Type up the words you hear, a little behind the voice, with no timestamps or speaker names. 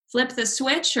flip the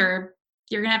switch or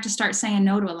you're going to have to start saying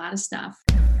no to a lot of stuff.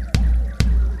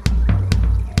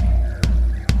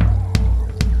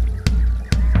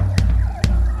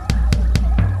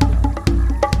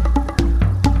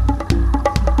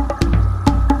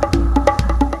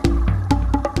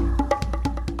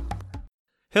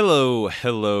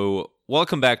 Hello.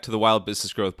 Welcome back to the Wild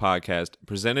Business Growth Podcast,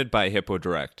 presented by Hippo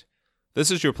Direct.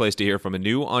 This is your place to hear from a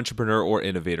new entrepreneur or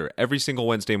innovator every single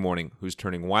Wednesday morning who's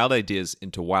turning wild ideas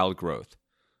into wild growth.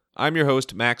 I'm your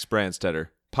host, Max Brandstetter,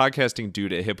 podcasting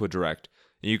dude at Hippo Direct,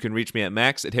 and you can reach me at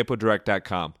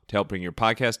max@hippodirect.com to help bring your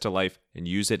podcast to life and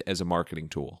use it as a marketing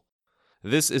tool.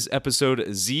 This is episode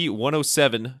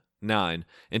Z1079,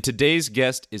 and today's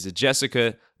guest is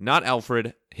Jessica, not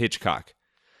Alfred, Hitchcock.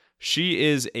 She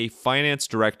is a finance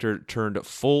director turned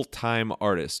full-time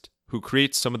artist who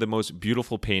creates some of the most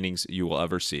beautiful paintings you will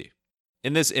ever see.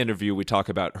 In this interview, we talk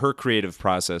about her creative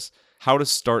process, how to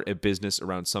start a business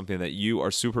around something that you are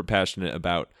super passionate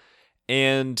about,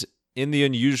 and in the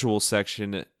unusual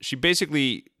section, she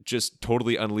basically just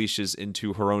totally unleashes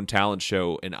into her own talent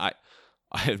show, and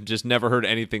I've just never heard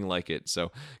anything like it,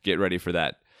 so get ready for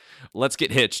that. Let's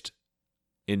get hitched.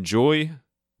 Enjoy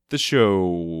the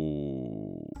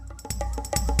show.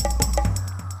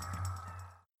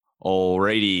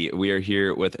 Alrighty, we are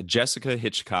here with Jessica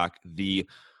Hitchcock, the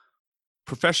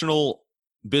professional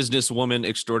businesswoman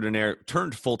extraordinaire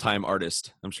turned full-time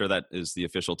artist. I'm sure that is the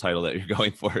official title that you're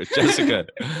going for. Jessica,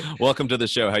 welcome to the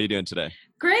show. How are you doing today?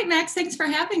 Great, Max. Thanks for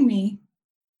having me.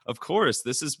 Of course.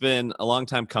 This has been a long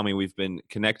time coming. We've been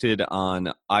connected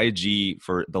on IG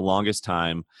for the longest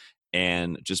time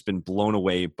and just been blown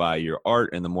away by your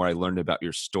art. And the more I learned about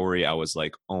your story, I was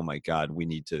like, oh my God, we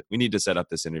need to set up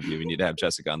this interview. We need to have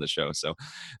Jessica on the show. So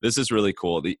this is really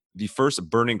cool. The first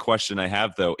burning question I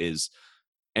have though is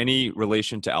any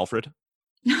relation to Alfred?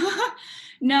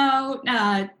 No,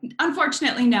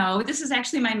 unfortunately, no. This is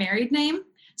actually my married name.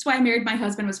 That's why I married my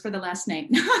husband, was for the last name.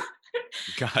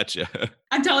 Gotcha.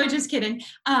 I'm totally just kidding.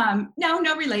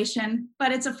 No relation,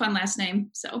 but it's a fun last name.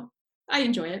 So I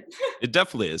enjoy it. It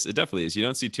definitely is. You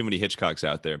don't see too many Hitchcocks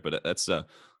out there, but that's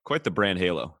quite the brand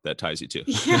halo that ties you to.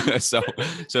 Yeah. So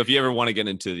if you ever want to get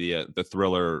into the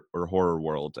thriller or horror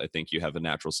world, I think you have a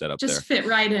natural setup there. Just fit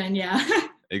right in, yeah.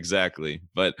 Exactly.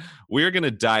 But we're going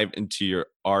to dive into your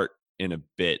art in a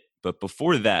bit. But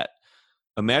before that,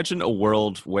 imagine a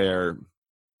world where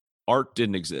art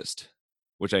didn't exist,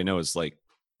 which I know is like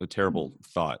a terrible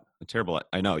thought.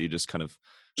 I know you just kind of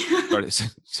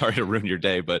sorry to ruin your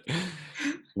day, but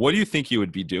what do you think you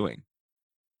would be doing?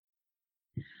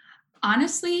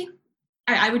 Honestly,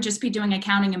 I would just be doing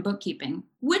accounting and bookkeeping,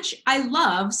 which I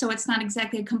love. So it's not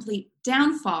exactly a complete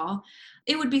downfall.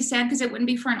 It would be sad because it wouldn't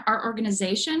be for an art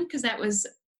organization, because that was,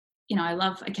 I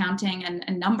love accounting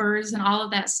and numbers and all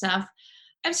of that stuff.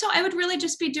 And so I would really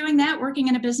just be doing that, working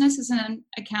in a business as an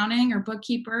accounting or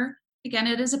bookkeeper. Again,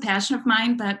 it is a passion of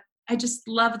mine, but I just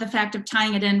love the fact of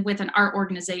tying it in with an art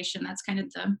organization. That's kind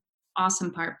of the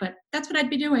awesome part, but that's what I'd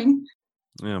be doing.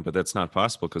 Yeah, but that's not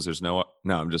possible because there's no,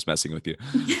 I'm just messing with you.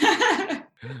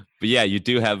 But yeah, you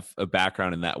do have a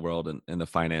background in that world and in the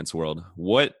finance world.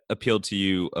 What appealed to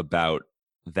you about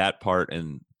that part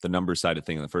and the number side of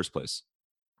thing in the first place?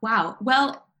 Wow.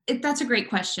 Well, that's a great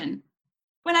question.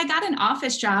 When I got an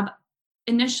office job,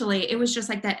 initially, it was just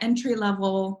like that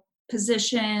entry-level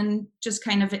position, just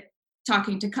kind of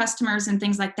talking to customers and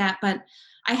things like that. But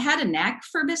I had a knack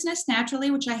for business naturally,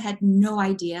 which I had no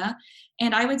idea.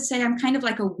 And I would say I'm kind of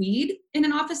like a weed in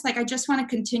an office. Like I just want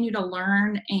to continue to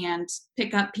learn and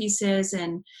pick up pieces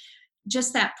and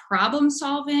just that problem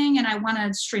solving. And I want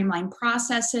to streamline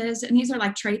processes. And these are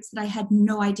like traits that I had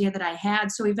no idea that I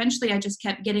had. So eventually I just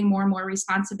kept getting more and more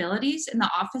responsibilities in the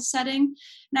office setting.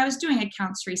 And I was doing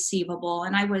accounts receivable,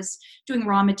 and I was doing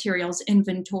raw materials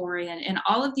inventory and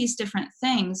all of these different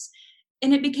things.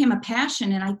 And it became a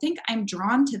passion. And I think I'm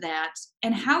drawn to that,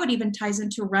 and how it even ties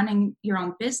into running your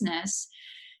own business.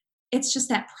 It's just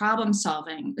that problem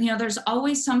solving. There's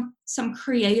always some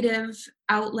creative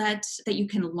outlet that you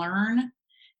can learn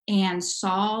and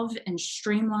solve and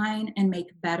streamline and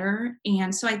make better.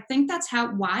 And so I think that's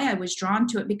why I was drawn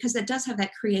to it, because it does have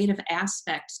that creative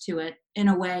aspect to it, in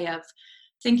a way of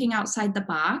thinking outside the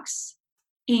box.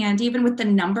 And even with the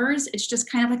numbers, it's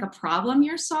just kind of like a problem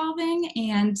you're solving.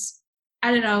 And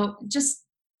I don't know, just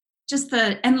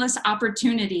the endless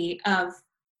opportunity of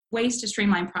ways to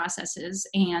streamline processes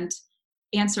and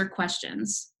answer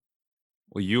questions.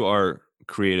 Well, you are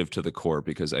creative to the core,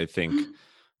 because I think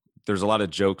there's a lot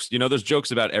of jokes. There's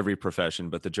jokes about every profession,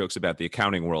 but the jokes about the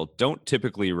accounting world don't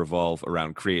typically revolve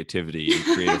around creativity and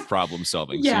creative problem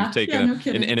solving. Yeah, so you've taken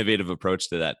no an innovative approach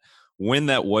to that. When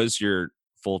that was your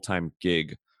full-time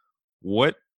gig,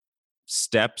 what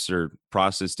steps or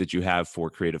process did you have for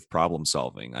creative problem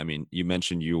solving? I mean, you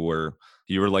mentioned you were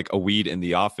like a weed in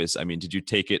the office. I mean, did you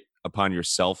take it upon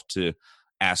yourself to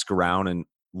ask around and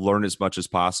learn as much as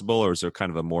possible, or is there kind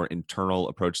of a more internal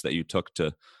approach that you took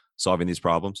to solving these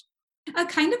problems?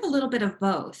 Kind of a little bit of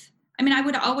both. I mean, I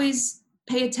would always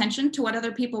pay attention to what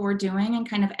other people were doing and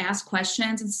kind of ask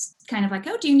questions and kind of like,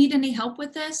 oh, do you need any help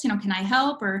with this? Can I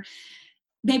help? Or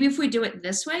maybe if we do it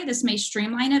this way, this may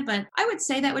streamline it. But I would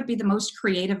say that would be the most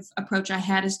creative approach I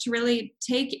had, is to really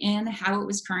take in how it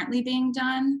was currently being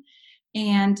done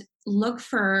and look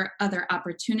for other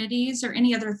opportunities or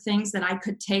any other things that I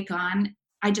could take on.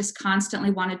 I just constantly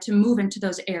wanted to move into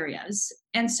those areas.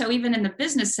 And so even in the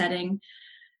business setting,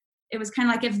 it was kind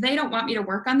of like, if they don't want me to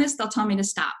work on this, they'll tell me to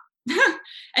stop.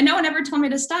 And no one ever told me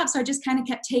to stop. So I just kind of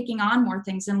kept taking on more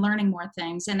things and learning more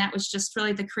things. And that was just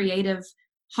really the creative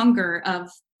hunger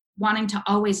of wanting to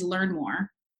always learn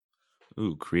more.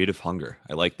 Ooh, creative hunger.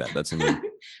 I like that. That's a new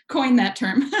Coin that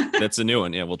term. that's a new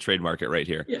one. Yeah, we'll trademark it right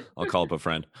here. Yeah. I'll call up a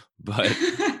friend. But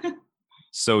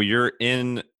so you're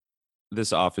in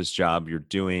this office job, you're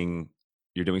doing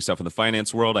stuff in the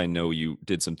finance world. I know you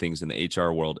did some things in the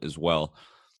HR world as well.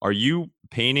 Are you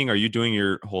painting? Are you doing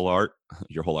your whole art?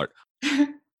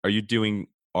 Are you doing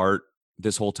art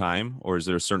this whole time, or is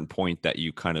there a certain point that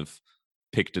you kind of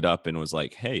picked it up and was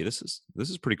like, "Hey, this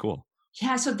is pretty cool."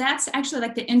 Yeah, so that's actually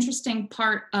like the interesting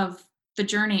part of the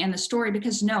journey and the story,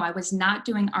 because no, I was not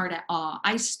doing art at all.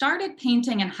 I started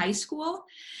painting in high school,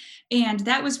 and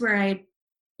that was where I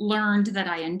learned that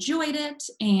I enjoyed it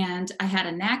and I had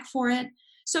a knack for it.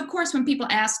 So, of course, when people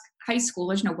ask high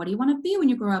schoolers, what do you want to be when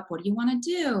you grow up? What do you want to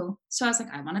do? So I was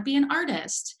like, I want to be an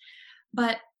artist.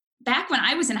 But back when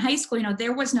I was in high school,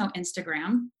 there was no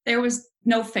Instagram, there was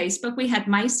no Facebook. We had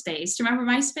MySpace. Do you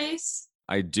remember MySpace?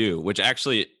 I do, which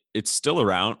actually it's still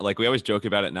around. Like we always joke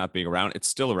about it not being around. It's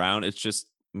still around. It's just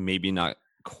maybe not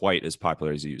quite as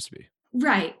popular as it used to be.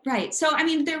 Right, right. So, I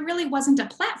mean, there really wasn't a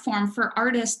platform for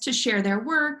artists to share their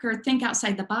work or think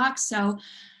outside the box. So,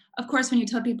 of course, when you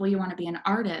tell people you want to be an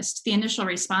artist, the initial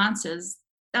response is,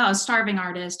 oh, starving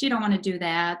artist, you don't want to do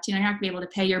that. You're not going to be able to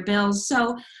pay your bills.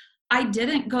 So, I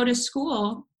didn't go to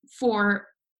school for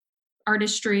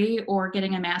artistry or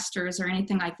getting a master's or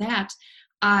anything like that.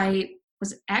 I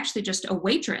was actually just a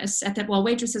waitress at that. Well,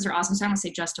 waitresses are awesome. So I don't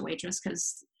say just a waitress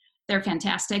because they're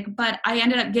fantastic. But I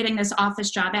ended up getting this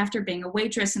office job after being a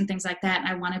waitress and things like that. And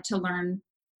I wanted to learn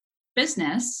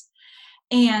business.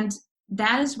 And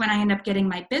that is when I ended up getting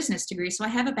my business degree. So I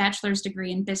have a bachelor's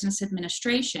degree in business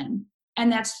administration.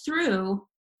 And that's through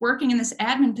working in this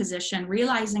admin position,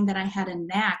 realizing that I had a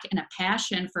knack and a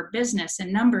passion for business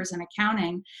and numbers and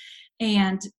accounting.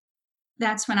 And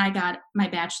that's when I got my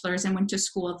bachelor's and went to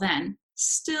school then.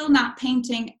 Still not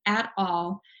painting at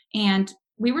all. And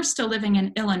we were still living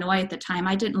in Illinois at the time.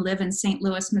 I didn't live in St.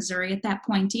 Louis, Missouri at that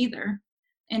point either.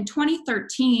 In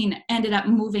 2013, ended up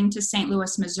moving to St.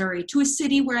 Louis, Missouri, to a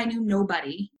city where I knew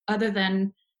nobody other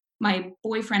than my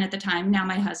boyfriend at the time, now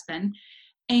my husband.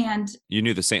 And You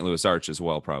knew the St. Louis Arch as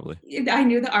well, probably. I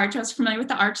knew the Arch. I was familiar with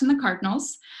the Arch and the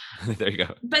Cardinals. There you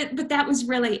go. But that was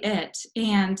really it.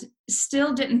 And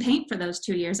still didn't paint for those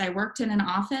 2 years. I worked in an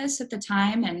office at the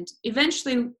time. And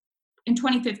eventually in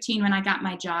 2015, when I got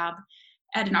my job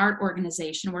at an art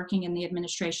organization working in the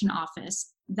administration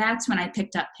office, that's when I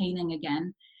picked up painting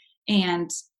again. And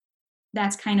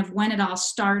that's kind of when it all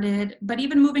started. But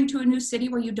even moving to a new city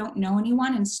where you don't know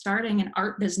anyone and starting an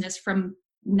art business from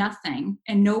nothing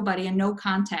and nobody and no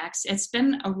contacts, it's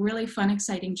been a really fun,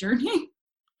 exciting journey.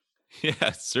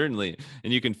 Yeah, certainly.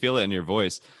 And you can feel it in your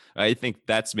voice. I think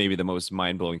that's maybe the most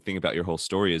mind-blowing thing about your whole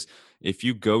story is if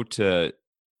you go to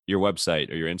your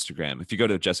website or your Instagram, if you go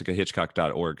to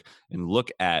jessicahitchcock.org and look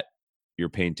at your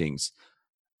paintings,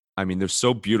 I mean, they're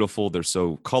so beautiful, they're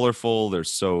so colorful, they're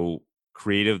so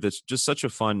creative. There's just such a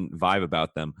fun vibe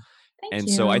about them. Thank And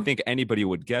so I you. think anybody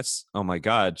would guess, oh my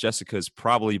God, Jessica's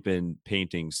probably been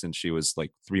painting since she was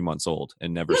like 3 months old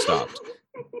and never stopped.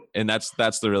 And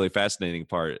that's the really fascinating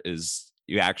part is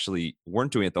you actually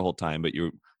weren't doing it the whole time, but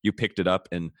you picked it up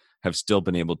and have still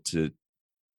been able to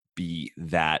be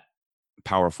that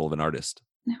powerful of an artist.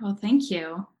 Well, thank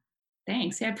you.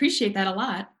 Thanks. I appreciate that a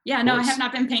lot. Yeah, Of no, I have course.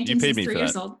 not been You painting paid since me three for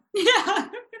years that. old. Yeah,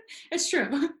 it's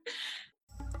true.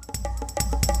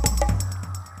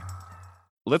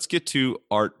 Let's get to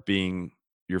art being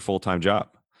your full-time job.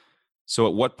 So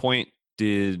at what point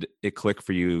did it click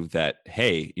for you that,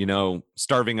 hey,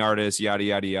 starving artist, yada,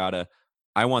 yada, yada,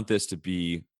 I want this to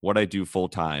be what I do full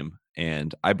time.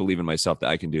 And I believe in myself that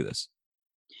I can do this.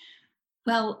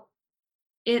 Well,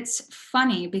 It's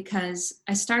funny because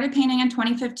I started painting in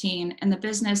 2015 and the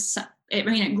business,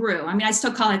 it grew. I mean, I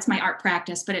still call it, it's my art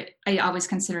practice, but I always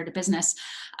consider it a business.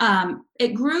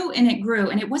 It grew and it grew.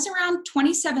 And it was around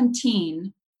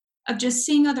 2017 of just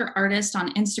seeing other artists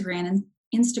on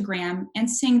Instagram and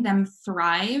seeing them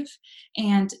thrive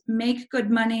and make good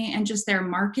money and just their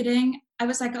marketing. I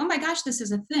was like, oh my gosh, this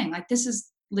is a thing. Like, this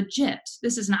is legit.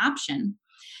 This is an option.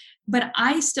 But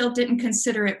I still didn't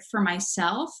consider it for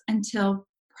myself until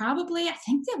probably, I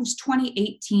think that was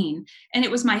 2018. And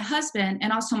it was my husband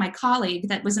and also my colleague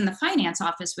that was in the finance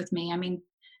office with me. I mean,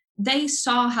 they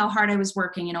saw how hard I was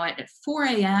working. At 4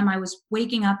 a.m., I was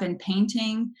waking up and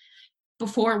painting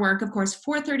before work, of course,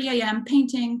 4:30 a.m.,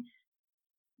 painting,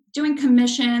 doing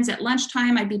commissions. At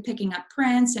lunchtime, I'd be picking up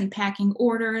prints and packing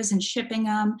orders and shipping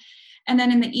them. And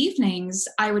then in the evenings,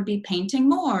 I would be painting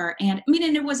more. And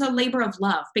and it was a labor of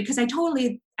love because I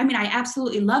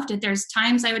absolutely loved it. There's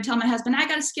times I would tell my husband, I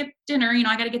got to skip dinner,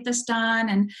 I got to get this done.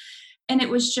 And it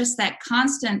was just that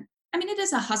constant, it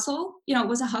is a hustle, it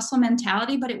was a hustle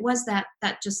mentality, but it was that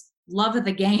just love of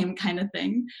the game kind of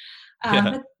thing. Yeah.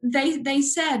 But they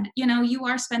said, you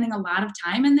are spending a lot of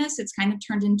time in this. It's kind of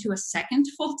turned into a second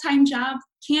full-time job.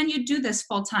 Can you do this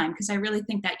full time? Because I really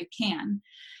think that you can.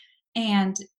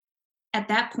 And at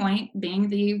that point, being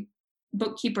the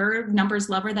bookkeeper, numbers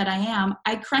lover that I am,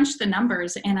 I crunched the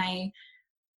numbers and I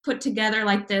put together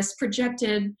like this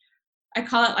projected, I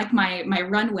call it like my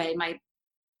runway, my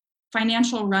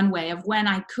financial runway of when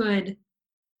I could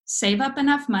save up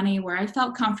enough money where I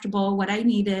felt comfortable, what I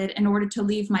needed in order to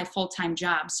leave my full-time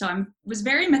job. So I was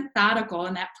very methodical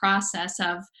in that process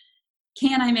of,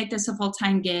 can I make this a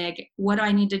full-time gig? What do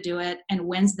I need to do it? And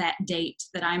when's that date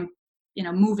that I'm,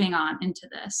 moving on into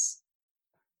this?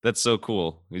 That's so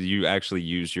cool. You actually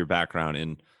use your background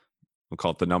in, we'll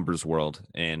call it the numbers world,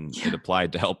 and it Yeah.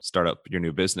 applied to help start up your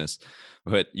new business.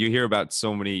 But you hear about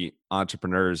so many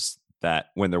entrepreneurs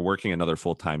that when they're working another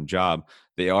full-time job,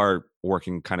 they are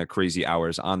working kind of crazy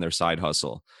hours on their side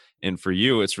hustle. And for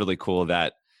you, it's really cool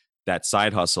that that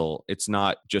side hustle, it's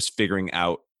not just figuring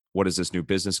out what is this new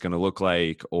business going to look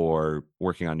like or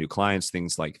working on new clients,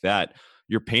 things like that.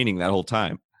 You're painting that whole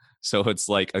time. So it's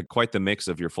like quite the mix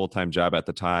of your full-time job at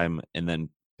the time and then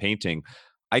painting.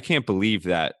 I can't believe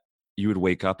that you would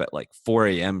wake up at like 4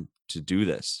 a.m. to do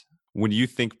this. When you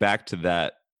think back to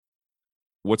that,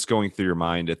 what's going through your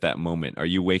mind at that moment? Are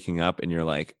you waking up and you're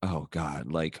like, oh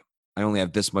God, like I only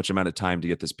have this much amount of time to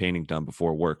get this painting done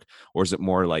before work? Or is it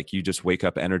more like you just wake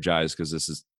up energized because this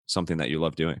is something that you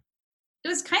love doing? It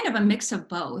was kind of a mix of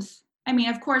both. I mean,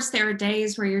 of course, there are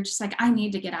days where you're just like, I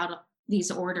need to get out of these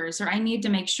orders, or I need to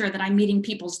make sure that I'm meeting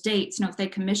people's dates. If they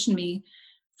commission me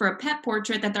for a pet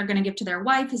portrait that they're going to give to their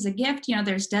wife as a gift,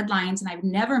 there's deadlines, and I've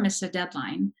never missed a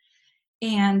deadline.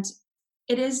 And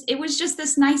it was just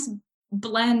this nice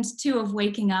blend too of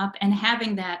waking up and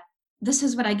having that, this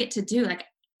is what I get to do. Like,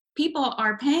 people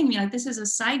are paying me, like, this is a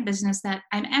side business that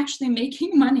I'm actually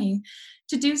making money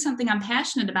to do something I'm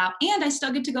passionate about, and I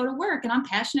still get to go to work and I'm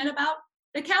passionate about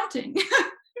accounting.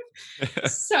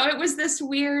 So it was this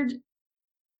weird,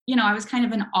 I was kind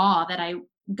of in awe that I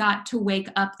got to wake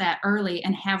up that early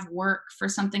and have work for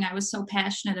something I was so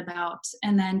passionate about,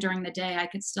 and then during the day I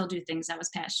could still do things I was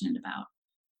passionate about.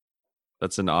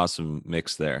 That's an awesome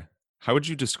mix there. How would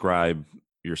you describe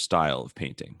your style of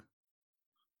painting?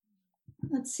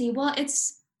 Let's see. Well,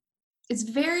 it's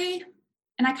very,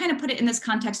 and I kind of put it in this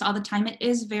context all the time. It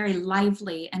is very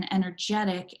lively and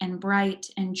energetic and bright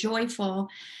and joyful,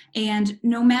 and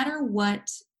no matter what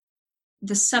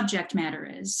the subject matter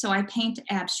is. So I paint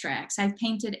abstracts. I've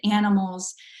painted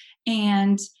animals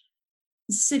and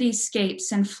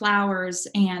cityscapes and flowers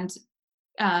and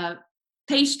uh,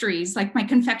 pastries, like my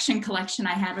confection collection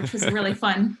I had, which was a really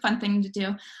fun thing to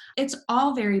do. It's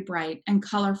all very bright and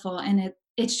colorful, and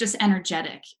it's just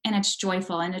energetic and it's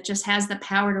joyful, and it just has the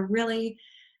power to really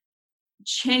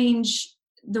change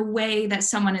the way that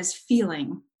someone is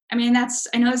feeling. I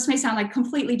know this may sound like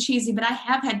completely cheesy, but I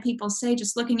have had people say,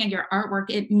 just looking at your artwork,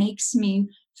 it makes me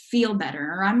feel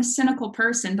better. Or, I'm a cynical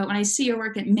person, but when I see your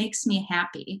work, it makes me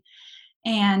happy.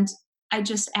 And I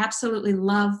just absolutely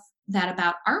love that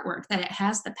about artwork, that it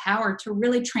has the power to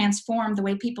really transform the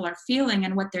way people are feeling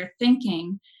and what they're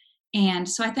thinking. And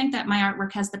so I think that my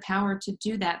artwork has the power to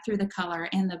do that through the color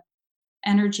and the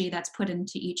energy that's put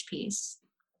into each piece.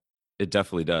 It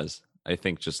definitely does. I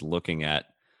think just looking at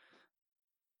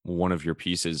one of your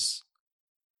pieces,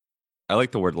 I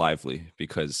like the word lively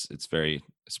because it's very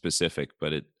specific,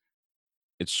 but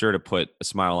it's sure to put a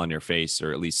smile on your face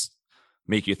or at least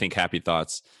make you think happy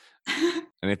thoughts.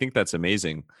 And I think that's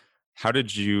amazing. How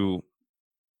did you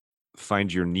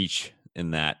find your niche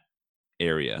in that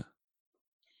area?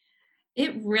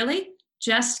 It really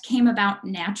just came about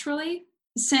naturally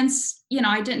since,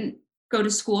 I didn't go to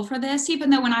school for this, even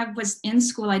though when I was in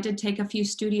school, I did take a few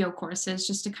studio courses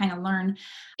just to kind of learn.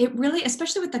 It really,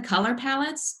 especially with the color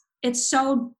palettes, it's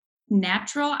so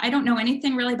natural. I don't know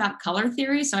anything really about color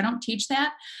theory, so I don't teach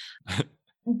that.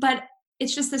 But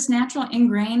it's just this natural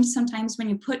ingrained sometimes when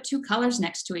you put two colors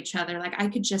next to each other, like I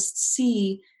could just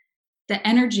see the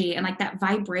energy and like that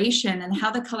vibration and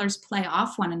how the colors play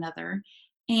off one another.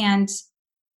 And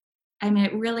I mean,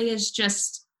 it really is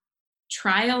just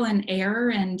trial and error.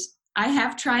 And I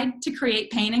have tried to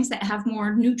create paintings that have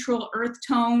more neutral earth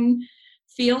tone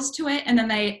feels to it. And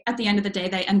then at the end of the day,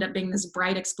 they end up being this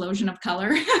bright explosion of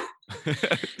color.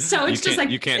 So you it's just can't like,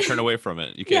 you can't turn away from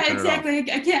it. You can't yeah, turn it off.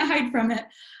 exactly. I can't hide from it.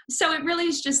 So it really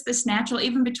is just this natural,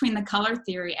 even between the color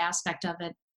theory aspect of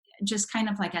it, just kind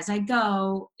of like as I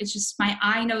go, it's just my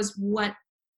eye knows what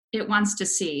it wants to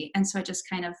see. And so I just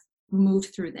kind of move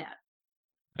through that.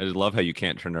 I just love how you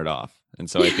can't turn it off. And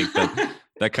so I think that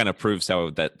that kind of proves how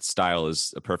that style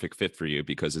is a perfect fit for you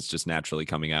because it's just naturally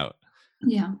coming out.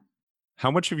 Yeah.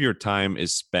 How much of your time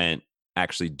is spent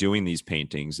actually doing these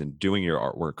paintings and doing your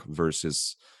artwork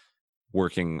versus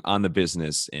working on the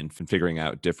business and figuring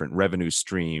out different revenue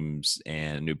streams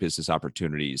and new business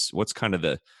opportunities? What's kind of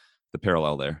the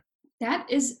parallel there? That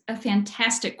is a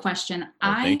fantastic question.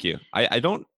 Oh, thank you. I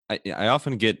don't I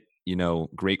often get,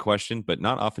 great question, but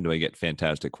not often do I get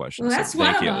fantastic Well, questions. So that's one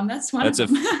thank of you. them. That's one of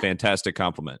That's a them. fantastic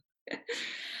compliment.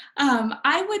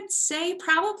 I would say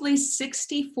probably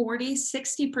 60-40,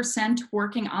 60%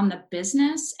 working on the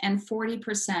business and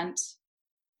 40%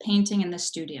 painting in the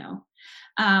studio.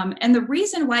 And the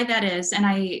reason why that is, and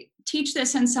I teach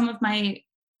this in some of my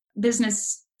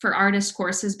business for artists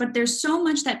courses, but there's so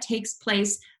much that takes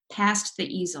place past the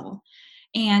easel.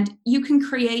 And you can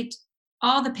create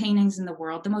all the paintings in the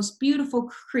world, the most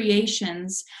beautiful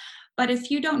creations. But if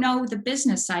you don't know the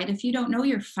business side, if you don't know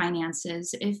your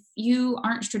finances, if you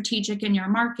aren't strategic in your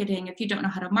marketing, if you don't know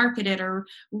how to market it or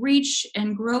reach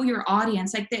and grow your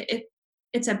audience,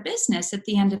 it's a business at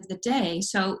the end of the day.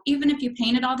 So even if you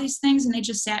painted all these things and they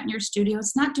just sat in your studio,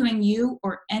 it's not doing you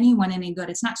or anyone any good.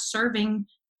 It's not serving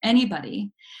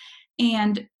anybody.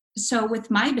 And so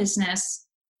with my business,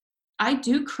 I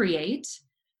do create,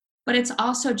 but it's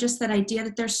also just that idea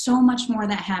that there's so much more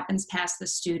that happens past the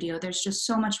studio. There's just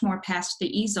so much more past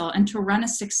the easel. And to run a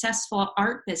successful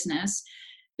art business,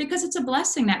 because it's a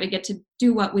blessing that we get to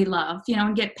do what we love,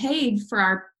 and get paid for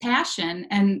our passion.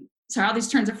 And sorry, all these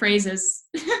turns of phrases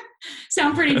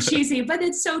sound pretty cheesy, but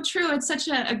it's so true. It's such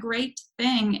a great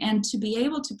thing. And to be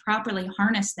able to properly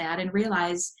harness that and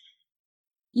realize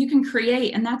you can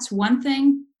create, and that's one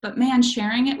thing, but man,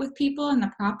 sharing it with people in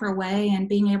the proper way and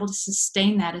being able to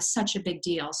sustain that is such a big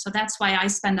deal. So that's why I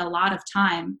spend a lot of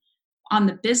time on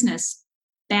the business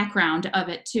background of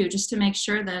it too, just to make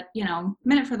sure that, I'm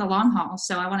in it for the long haul.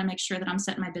 So I want to make sure that I'm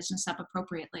setting my business up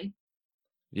appropriately.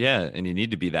 Yeah, and you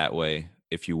need to be that way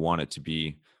if you want it to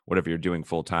be whatever you're doing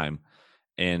full time.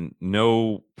 And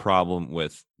no problem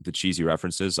with the cheesy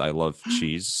references. I love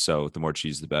cheese, so the more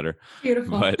cheese the better.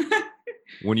 Beautiful. But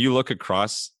when you look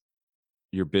across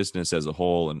your business as a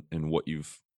whole and what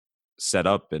you've set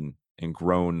up and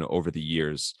grown over the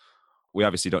years, we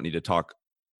obviously don't need to talk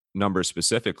numbers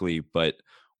specifically, but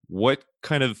what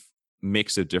kind of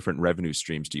mix of different revenue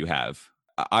streams do you have?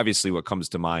 Obviously, what comes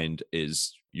to mind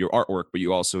is your artwork, but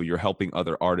you're helping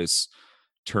other artists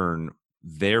turn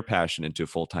their passion into a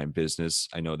full-time business.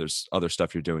 I know there's other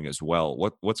stuff you're doing as well.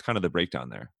 What's kind of the breakdown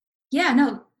there? Yeah,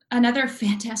 no, another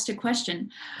fantastic question.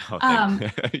 Oh, thank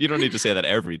Um, you. Don't need to say that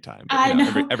every time, but I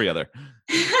every know. every other.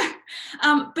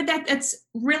 But that's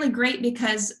really great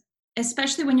because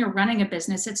especially when you're running a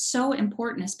business, it's so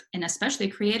important, and especially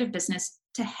creative business,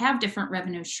 to have different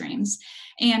revenue streams.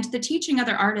 And the teaching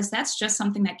other artists, that's just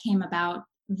something that came about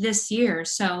this year.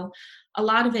 So a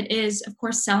lot of it is, of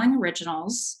course, selling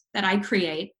originals that I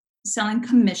create, selling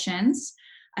commissions.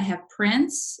 I have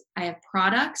prints, I have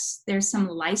products, there's some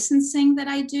licensing that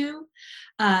I do.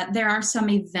 There are some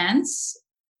events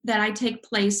that I take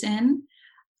place in.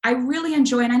 I really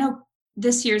enjoy, and I know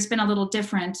this year's been a little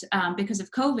different because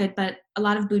of COVID, but a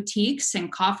lot of boutiques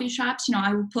and coffee shops,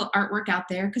 I will put artwork out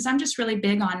there because I'm just really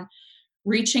big on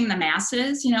reaching the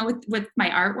masses, with my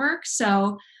artwork.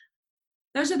 So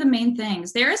those are the main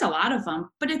things. There is a lot of them,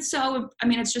 but it's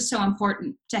just so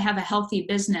important to have a healthy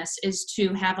business is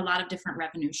to have a lot of different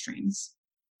revenue streams.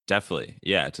 Definitely.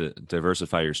 Yeah, to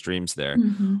diversify your streams there.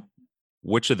 Mhm.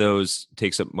 Which of those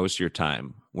takes up most of your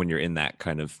time when you're in that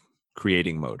kind of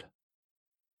creating mode?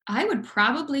 I would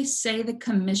probably say the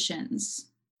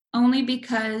commissions, only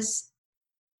because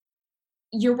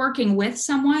you're working with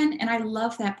someone, and I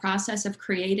love that process of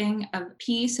creating a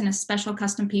piece and a special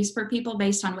custom piece for people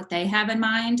based on what they have in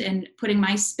mind and putting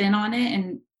my spin on it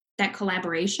and that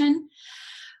collaboration.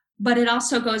 But it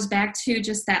also goes back to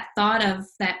just that thought of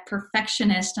that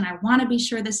perfectionist, and I want to be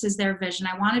sure this is their vision.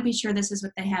 I want to be sure this is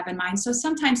what they have in mind. So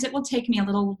sometimes it will take me a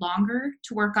little longer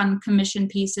to work on commission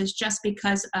pieces just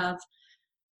because of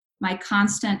my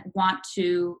constant want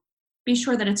to be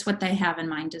sure that it's what they have in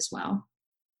mind as well.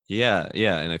 Yeah,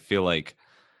 yeah. And I feel like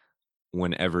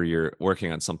whenever you're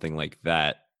working on something like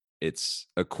that, it's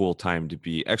a cool time to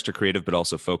be extra creative, but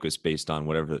also focused based on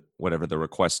whatever the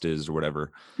request is or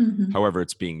whatever, Mhm. however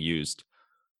it's being used.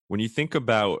 When you think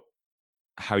about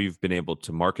how you've been able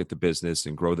to market the business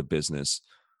and grow the business,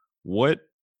 what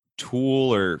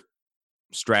tool or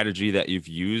strategy that you've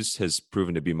used has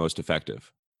proven to be most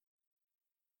effective?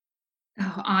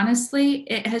 Oh, honestly,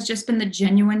 it has just been the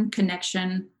genuine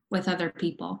connection with other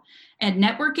people. And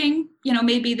networking,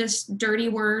 maybe this dirty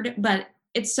word, but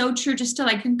it's so true just to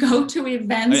like go to I,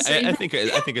 events or I I even think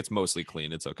I think it's mostly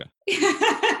clean. It's okay.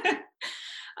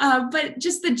 but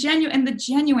just the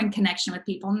genuine connection with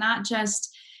people, not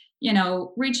just,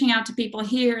 reaching out to people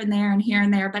here and there and here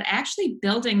and there, but actually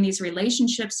building these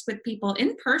relationships with people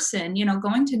in person,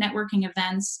 going to networking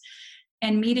events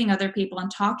and meeting other people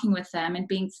and talking with them and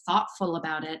being thoughtful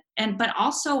about it, and but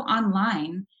also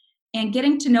online and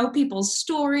getting to know people's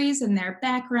stories and their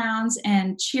backgrounds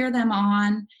and cheer them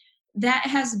on. That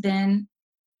has been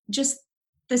just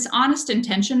this honest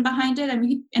intention behind it. I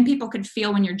mean, and people could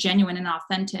feel when you're genuine and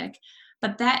authentic,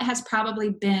 but that has probably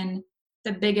been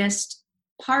the biggest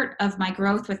part of my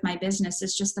growth with my business,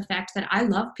 is just the fact that I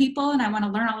love people and I want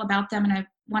to learn all about them and I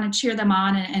want to cheer them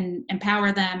on and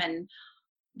empower them and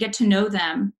get to know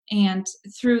them. And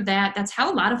through that, that's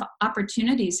how a lot of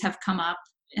opportunities have come up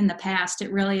in the past.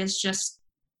 It really is just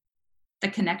the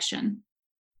connection.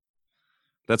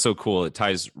 That's so cool. It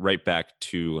ties right back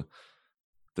to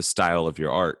the style of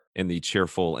your art and the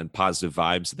cheerful and positive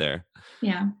vibes there.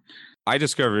 Yeah. I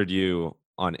discovered you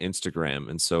on Instagram,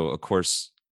 and so of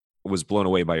course was blown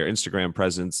away by your Instagram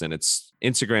presence, and it's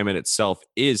Instagram in itself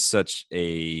is such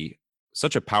a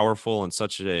powerful and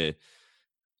such a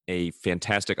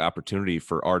fantastic opportunity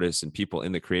for artists and people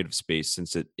in the creative space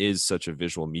since it is such a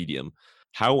visual medium.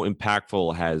 How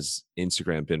impactful has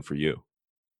Instagram been for you?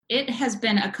 It has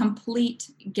been a complete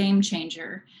game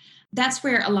changer. That's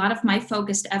where a lot of my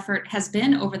focused effort has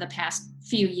been over the past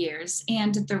few years.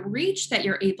 And the reach that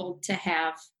you're able to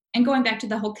have, and going back to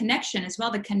the whole connection as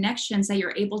well, the connections that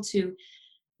you're able to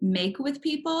make with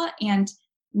people and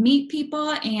meet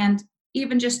people, and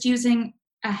even just using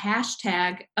a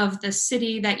hashtag of the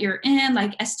city that you're in,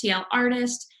 like STL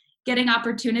artist, getting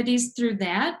opportunities through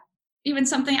that. Even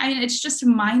something, I mean, it's just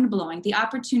mind blowing. The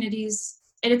opportunities,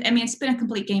 it's been a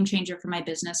complete game changer for my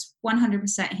business,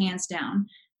 100% hands down,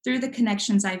 through the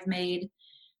connections I've made,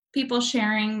 people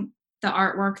sharing the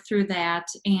artwork through that,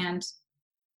 and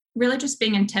really just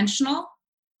being intentional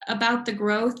about the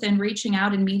growth and reaching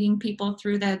out and meeting people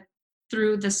through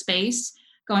the space.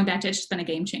 Going back to, it's just been a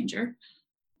game changer.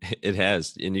 It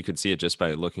has, and you can see it just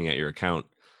by looking at your account.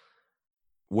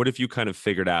 What if you kind of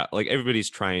figured out, like everybody's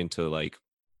trying to like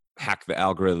hack the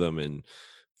algorithm and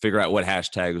figure out what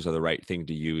hashtags are the right thing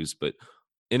to use, but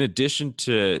in addition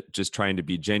to just trying to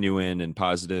be genuine and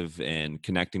positive and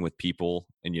connecting with people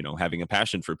and having a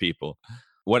passion for people,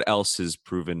 what else has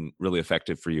proven really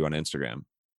effective for you on Instagram?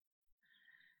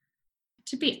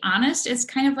 To be honest, it's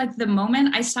kind of like the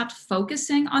moment I stopped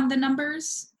focusing on the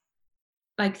numbers,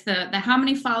 like the how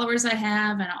many followers I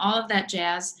have and all of that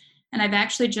jazz, and I've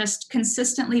actually just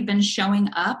consistently been showing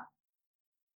up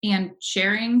and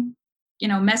sharing,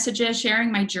 messages,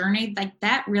 sharing my journey. Like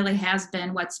that really has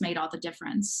been what's made all the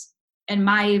difference in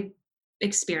my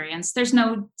experience. There's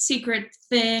no secret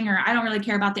thing, or I don't really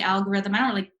care about the algorithm. I don't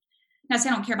really, not say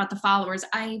I don't care about the followers.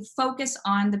 I focus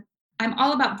on I'm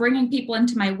all about bringing people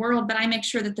into my world, but I make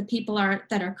sure that the people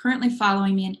that are currently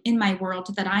following me and in my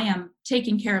world, that I am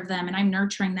taking care of them and I'm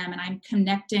nurturing them and I'm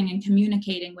connecting and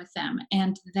communicating with them.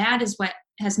 And that is what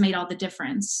has made all the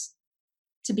difference,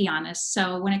 to be honest.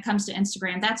 So when it comes to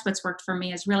Instagram, that's what's worked for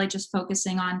me, is really just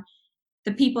focusing on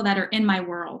the people that are in my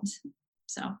world.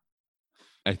 So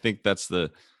I think that's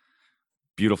the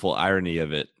beautiful irony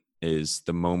of it, is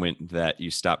the moment that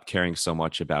you stop caring so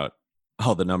much about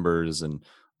all the numbers and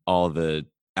all the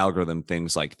algorithm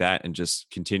things like that and just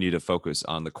continue to focus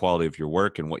on the quality of your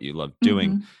work and what you love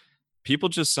doing, mhm. people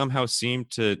just somehow seem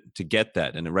to get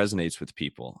that, and it resonates with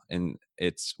people. And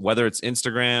it's whether it's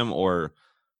Instagram or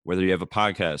whether you have a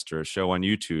podcast or a show on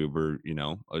YouTube or,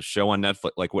 a show on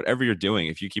Netflix, like whatever you're doing,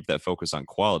 if you keep that focus on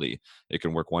quality, it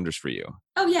can work wonders for you.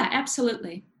 Oh, yeah,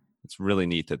 absolutely. It's really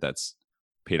neat that that's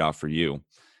paid off for you.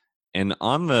 And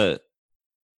on the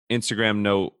Instagram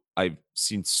note, I've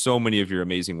seen so many of your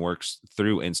amazing works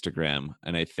through Instagram.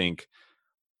 And I think,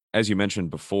 as you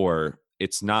mentioned before,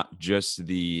 it's not just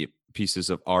the pieces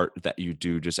of art that you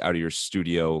do just out of your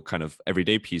studio, kind of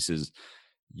everyday pieces.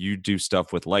 You do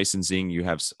stuff with licensing, you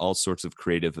have all sorts of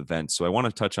creative events. So I want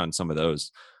to touch on some of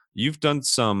those. You've done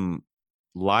some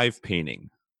live painting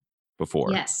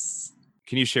before. Yes.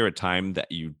 Can you share a time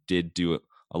that you did do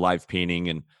a live painting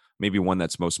and maybe one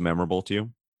that's most memorable to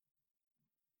you?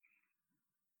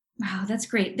 Wow, that's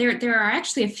great. There are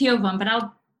actually a few of them, but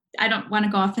I don't want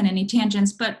to go off on any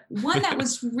tangents. But one that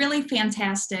was really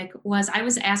fantastic was I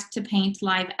was asked to paint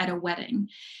live at a wedding.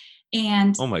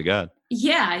 And Oh my God.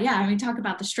 yeah. I mean, talk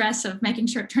about the stress of making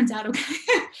sure it turns out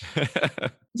okay.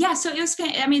 Yeah, so it was,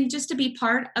 I mean, just to be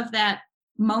part of that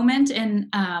moment. And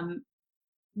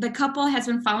the couple has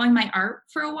been following my art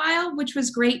for a while, which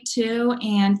was great too.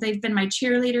 And they've been my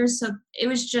cheerleaders. So it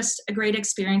was just a great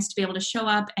experience to be able to show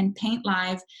up and paint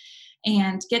live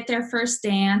and get their first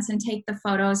dance and take the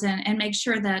photos and make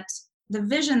sure that the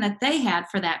vision that they had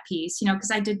for that piece,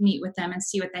 because I did meet with them and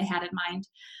see what they had in mind,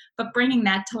 but bringing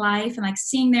that to life and like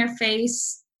seeing their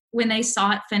face when they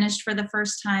saw it finished for the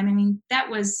first time. I mean, that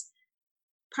was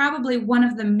probably one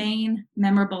of the main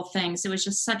memorable things. It was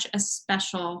just such a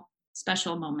special,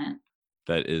 special moment.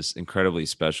 That is incredibly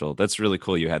special. That's really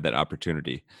cool you had that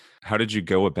opportunity. How did you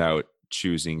go about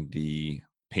choosing the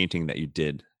painting that you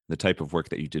did, the type of work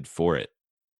that you did for it?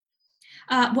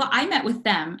 Well, I met with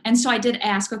them. And so I did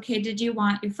ask, okay, did you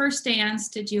want your first dance?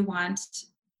 Did you want,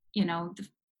 the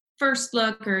first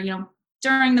look or,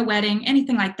 during the wedding,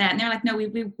 anything like that? And they're like, no,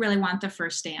 we really want the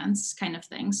first dance kind of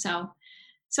thing. So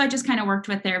I just kind of worked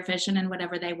with their vision and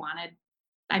whatever they wanted.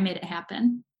 I made it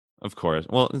happen. Of course.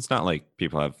 Well, it's not like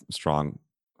people have strong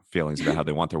feelings about how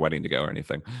they want their wedding to go or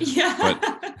anything. But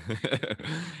Yeah.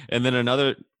 and then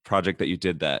another project that you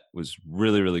did that was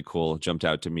really, really cool, jumped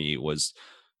out to me was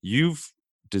you've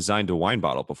designed a wine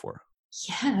bottle before.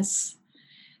 Yes. Tell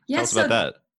Yes. us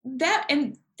about So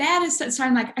that. that is so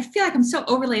I'm like, I feel like I'm so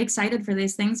overly excited for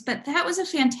these things, but that was a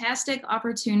fantastic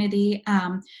opportunity.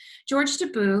 George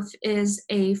Dubouf is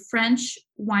a French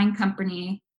wine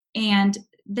company, and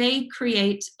they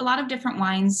create a lot of different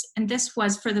wines. And this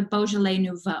was for the Beaujolais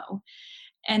Nouveau.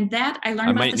 And that I learned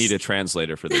I about might need this. a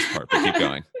translator for this part, but keep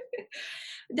going.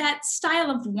 That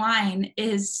style of wine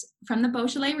is from the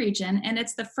Beaujolais region, and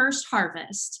it's the first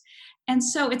harvest. And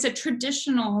so it's a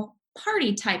traditional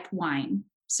party type wine.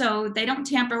 So they don't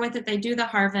tamper with it, they do the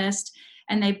harvest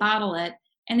and they bottle it.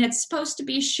 And it's supposed to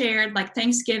be shared like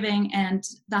Thanksgiving and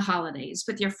the holidays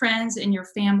with your friends and your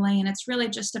family. And it's really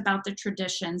just about the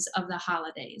traditions of the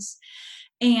holidays.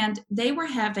 And they were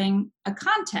having a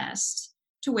contest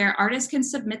to where artists can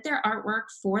submit their artwork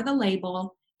for the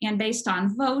label, and based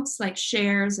on votes like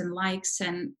shares and likes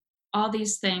and all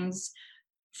these things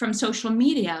from social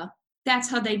media, that's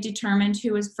how they determined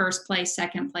who was first place,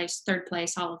 second place, third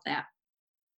place, all of that.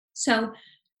 So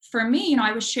for me,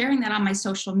 I was sharing that on my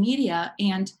social media,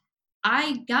 and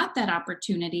I got that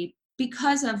opportunity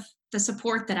because of the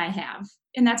support that I have.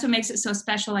 And that's what makes it so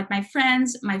special. Like my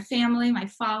friends, my family, my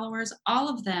followers, all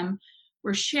of them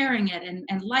were sharing it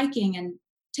and liking and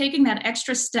taking that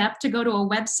extra step to go to a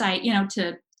website,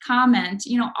 to comment,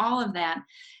 all of that.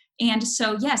 And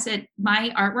so, yes,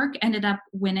 my artwork ended up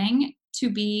winning to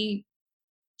be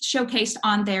showcased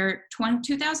on their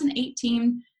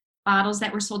 2018 bottles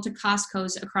that were sold to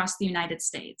Costco's across the United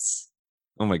States.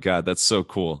 Oh my God, that's so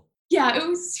cool. Yeah, it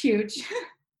was huge.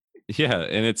 Yeah,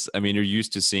 and I mean, you're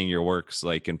used to seeing your works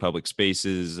like in public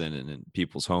spaces and in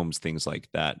people's homes, things like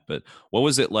that. But what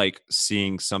was it like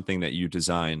seeing something that you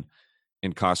design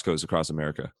in Costco's across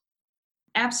America?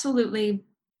 Absolutely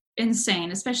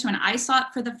insane, especially when I saw it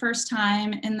for the first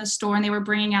time in the store and they were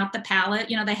bringing out the palette.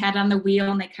 They had it on the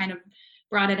wheel and they kind of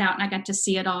brought it out and I got to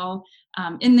see it all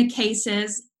in the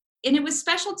cases. And it was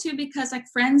special too because like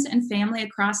friends and family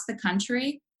across the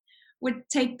country would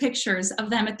take pictures of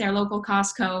them at their local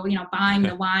Costco, buying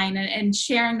the wine and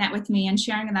sharing that with me and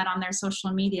sharing that on their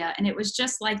social media. And it was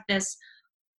just like this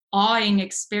awing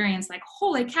experience, like,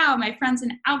 holy cow, my friends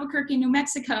in Albuquerque, New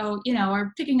Mexico,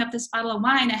 are picking up this bottle of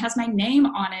wine. It has my name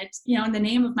on it, and the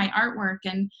name of my artwork,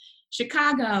 and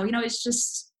Chicago, it's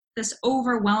just this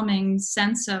overwhelming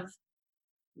sense of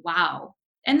wow.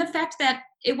 And the fact that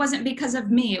it wasn't because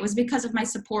of me, it was because of my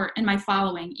support and my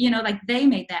following, like they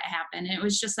made that happen. And it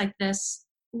was just like this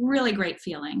really great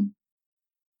feeling.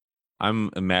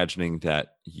 I'm imagining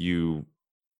that you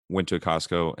went to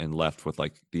Costco and left with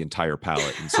like the entire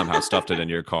pallet and somehow stuffed it in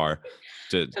your car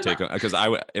to take, because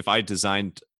if I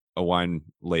designed a wine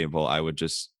label, I would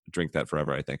just drink that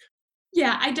forever, I think.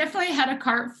 Yeah, I definitely had a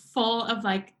cart full of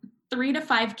like 3 to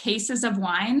 5 cases of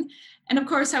wine, and of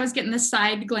course, I was getting the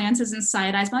side glances and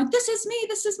side eyes. I'm like, "This is me.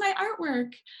 This is my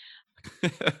artwork."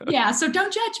 Yeah, so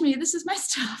don't judge me. This is my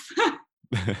stuff.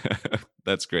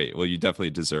 That's great. Well, you definitely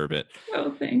deserve it.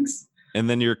 Oh, thanks. And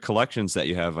then your collections that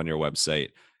you have on your website,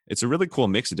 it's a really cool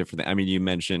mix of different things. I mean, you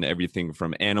mentioned everything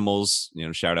from animals,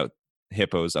 shout out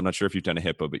hippos. I'm not sure if you've done a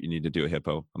hippo, but you need to do a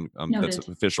hippo. That's Noted.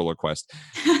 an official request.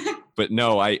 But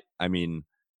no, I mean,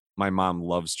 my mom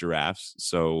loves giraffes.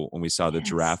 So when we saw the Yes.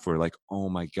 giraffe, we're like, oh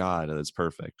my God, that's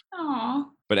perfect. Aw.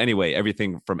 But anyway,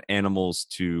 everything from animals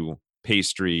to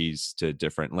pastries to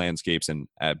different landscapes and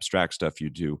abstract stuff you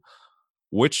do.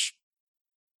 Which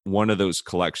one of those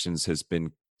collections has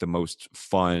been the most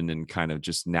fun and kind of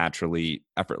just naturally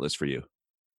effortless for you?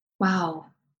 Wow.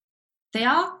 They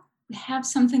all have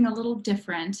something a little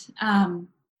different.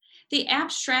 The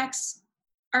abstracts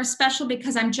are special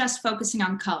because I'm just focusing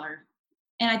on color.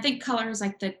 And I think color is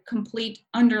like the complete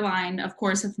underline, of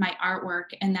course, of my artwork.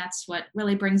 And that's what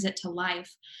really brings it to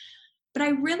life. But I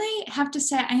really have to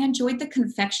say, I enjoyed the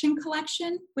confection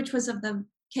collection, which was of the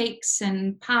cakes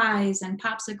and pies and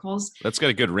popsicles. That's got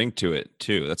a good ring to it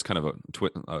too. That's kind of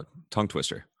a tongue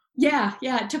twister. Yeah,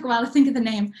 yeah, it took a while to think of the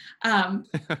name. Um,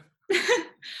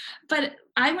 but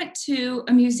I went to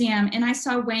a museum and I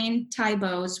saw Wayne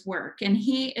Thiebaud's work, and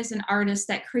he is an artist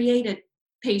that created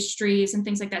pastries and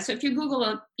things like that. So if you Google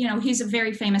it, he's a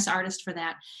very famous artist for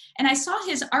that. And I saw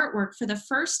his artwork for the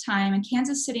first time in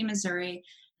Kansas City, Missouri.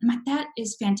 I'm like, that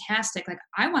is fantastic. Like,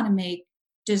 I want to make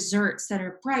desserts that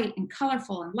are bright and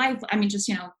colorful and lively. I mean,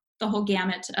 just, the whole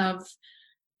gamut of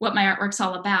what my artwork's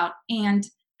all about. And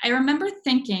I remember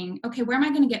thinking, okay, where am I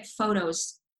going to get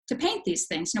photos to paint these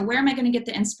things? Where am I going to get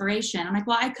the inspiration? I'm like,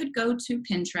 well, I could go to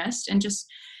Pinterest and just,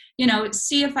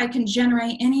 see if I can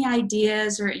generate any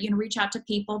ideas or, reach out to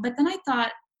people. But then I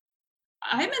thought,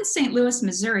 I'm in St. Louis,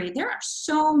 Missouri. There are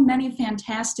so many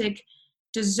fantastic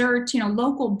dessert,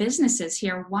 local businesses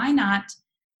here. Why not?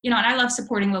 And I love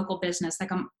supporting local business.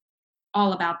 Like, I'm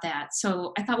all about that.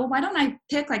 So I thought, well, why don't I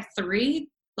pick like 3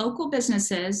 local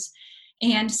businesses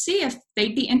and see if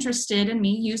they'd be interested in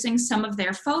me using some of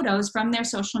their photos from their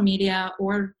social media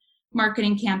or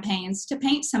marketing campaigns to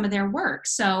paint some of their work.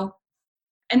 So,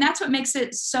 and that's what makes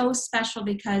it so special,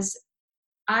 because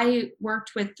I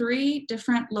worked with 3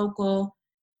 different local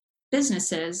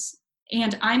businesses,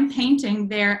 and I'm painting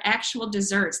their actual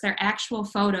desserts, their actual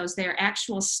photos, their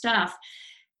actual stuff.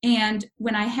 And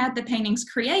when I had the paintings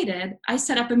created, I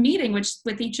set up a meeting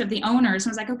with each of the owners.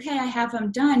 And I was like, okay, I have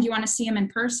them done. Do you want to see them in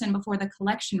person before the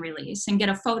collection release and get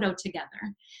a photo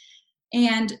together?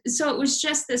 And so it was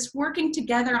just this working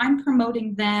together. I'm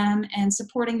promoting them and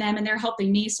supporting them, and they're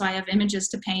helping me. So I have images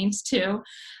to paint too.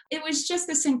 It was just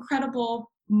this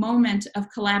incredible moment of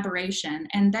collaboration.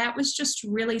 And that was just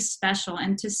really special.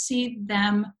 And to see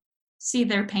them see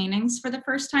their paintings for the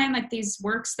first time, like these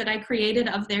works that I created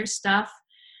of their stuff,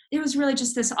 it was really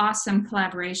just this awesome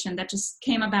collaboration that just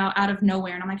came about out of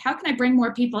nowhere. And I'm like, how can I bring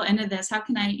more people into this? How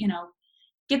can I,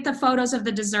 get the photos of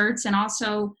the desserts and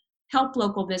also help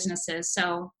local businesses?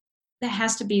 So that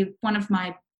has to be one of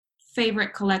my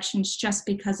favorite collections, just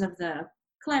because of the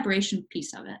collaboration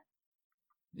piece of it.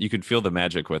 You can feel the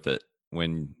magic with it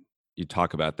when you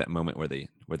talk about that moment where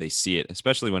they see it,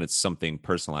 especially when it's something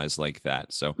personalized like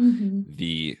that. So Mm-hmm.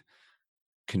 the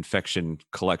confection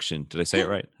collection, did I say it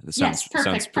right? This Yes,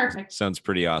 perfect, perfect. sounds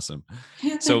pretty awesome.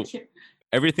 So Thank you.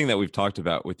 everything that we've talked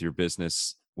about with your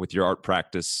business, with your art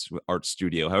practice, art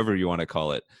studio, however you want to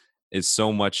call it, is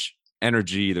so much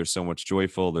energy. There's so much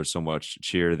joyful. There's so much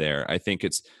cheer there. I think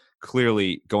it's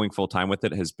clearly going full time with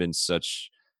it has been such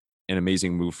an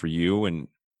amazing move for you, and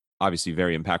obviously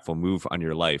very impactful move on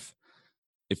your life.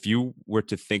 If you were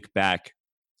to think back,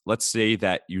 let's say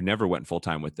that you never went full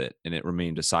time with it and it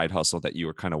remained a side hustle that you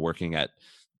were kind of working at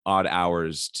odd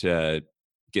hours to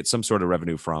get some sort of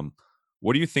revenue from.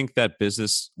 What do you think that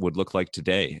business would look like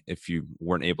today if you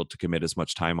weren't able to commit as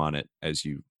much time on it as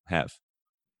you have?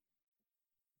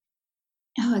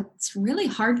 Oh, it's really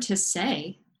hard to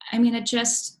say. I mean,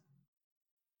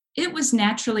 it was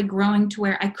naturally growing to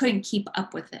where I couldn't keep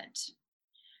up with it.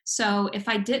 So if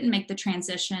I didn't make the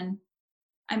transition,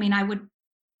 I mean, I would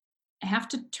have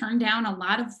to turn down a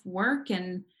lot of work,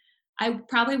 and I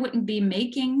probably wouldn't be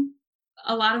making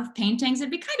a lot of paintings.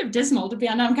 It'd be kind of dismal, to be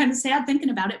honest. I'm kind of sad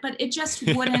thinking about it, but it just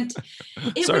wouldn't.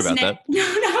 It Sorry was about that.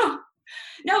 no, no,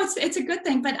 no. It's a good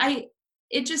thing, but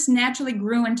it just naturally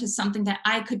grew into something that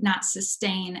I could not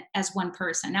sustain as one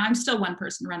person. Now I'm still one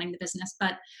person running the business,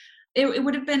 but it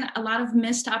would have been a lot of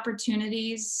missed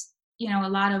opportunities, a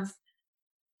lot of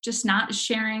just not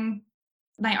sharing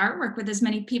my artwork with as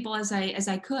many people as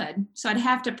I could. So I'd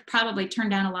have to probably turn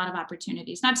down a lot of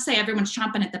opportunities. Not to say everyone's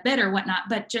chomping at the bit or whatnot,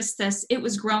 but just this, it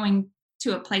was growing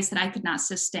to a place that I could not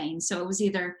sustain. So it was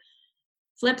either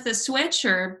flip the switch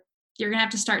or you're gonna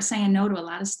have to start saying no to a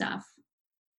lot of stuff.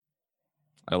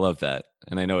 I love that.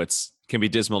 And I know it's can be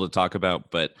dismal to talk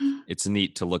about, but it's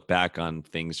neat to look back on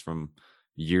things from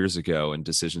years ago and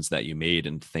decisions that you made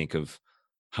and think of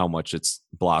how much it's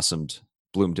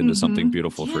bloomed into something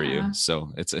beautiful for you. Yeah.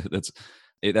 So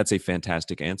that's a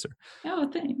fantastic answer. Oh,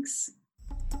 thanks.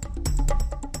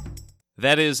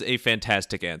 That is a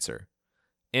fantastic answer.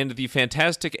 And the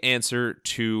fantastic answer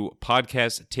to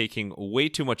podcasts taking way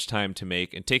too much time to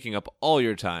make and taking up all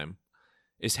your time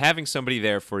is having somebody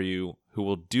there for you who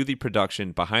will do the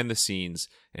production behind the scenes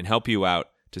and help you out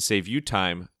to save you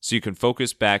time so you can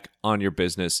focus back on your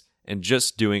business and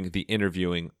just doing the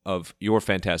interviewing of your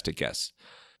fantastic guests.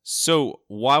 So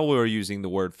while we're using the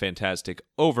word fantastic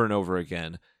over and over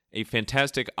again, a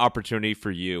fantastic opportunity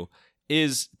for you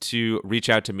is to reach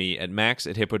out to me at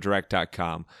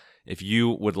max@hippodirect.com if you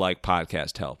would like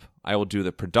podcast help. I will do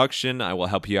the production. I will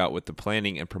help you out with the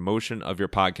planning and promotion of your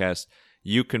podcast.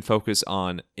 You can focus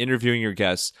on interviewing your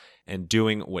guests and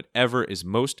doing whatever is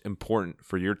most important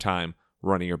for your time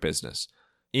running your business.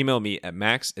 Email me at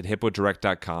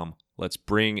max@hippodirect.com. Let's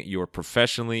bring your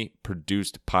professionally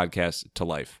produced podcast to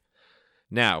life.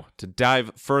 Now, to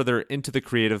dive further into the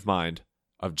creative mind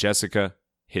of Jessica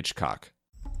Hitchcock.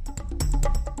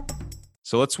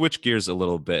 So let's switch gears a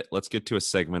little bit. Let's get to a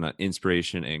segment on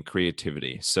inspiration and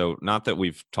creativity. So not that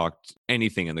we've talked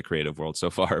anything in the creative world so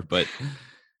far, but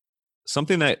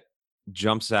something that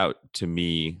jumps out to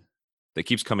me that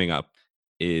keeps coming up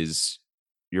is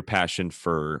your passion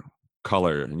for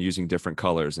color and using different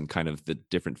colors and kind of the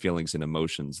different feelings and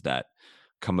emotions that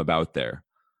come about there.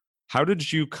 How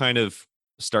did you kind of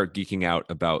start geeking out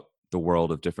about the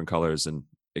world of different colors and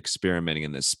experimenting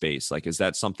in this space? Like, is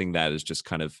that something that is just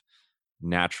kind of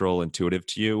natural, intuitive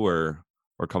to you, or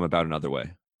come about another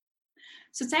way?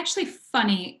 So it's actually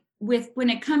funny with when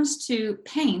it comes to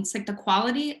paints, like the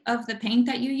quality of the paint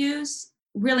that you use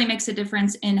really makes a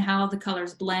difference in how the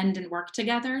colors blend and work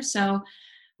together. So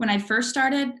when I first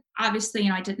started, obviously,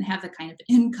 I didn't have the kind of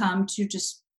income to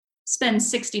just spend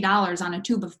 $60 on a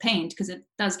tube of paint because it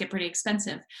does get pretty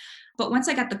expensive. But once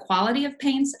I got the quality of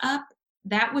paints up,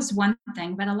 that was one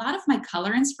thing. But a lot of my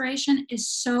color inspiration is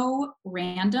so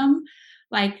random.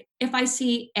 Like if I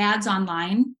see ads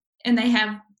online and they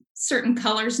have certain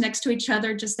colors next to each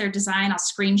other, just their design, I'll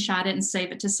screenshot it and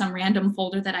save it to some random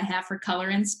folder that I have for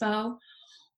color inspo.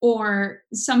 Or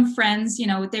some friends,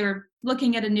 they were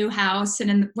looking at a new house, and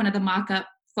in one of the mock-up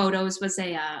photos was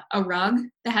a rug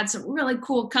that had some really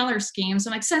cool color schemes.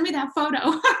 I'm like, send me that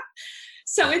photo.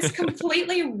 So it's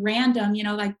completely random,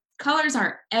 like colors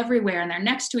are everywhere and they're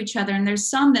next to each other. And there's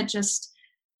some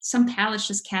palettes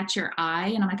just catch your eye.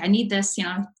 And I'm like, I need this,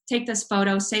 take this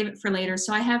photo, save it for later.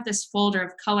 So I have this folder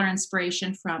of color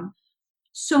inspiration from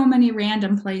so many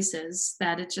random places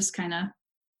that it's just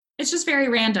very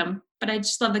random, but I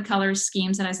just love the color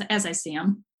schemes as I see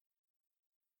them.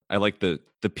 I like the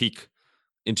peek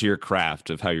into your craft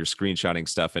of how you're screenshotting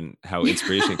stuff and how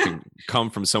inspiration can come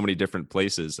from so many different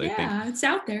places. I think, Yeah, it's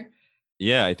out there.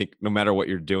 yeah, I think no matter what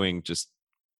you're doing, just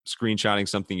screenshotting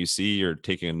something you see or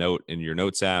taking a note in your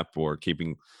notes app or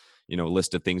keeping, a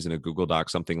list of things in a Google Doc,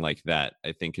 something like that,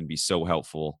 I think can be so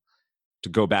helpful to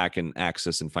go back and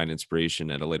access and find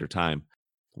inspiration at a later time.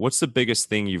 What's the biggest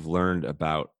thing you've learned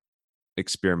about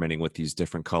experimenting with these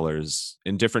different colors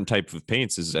in different types of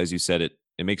paints? Is, as you said, it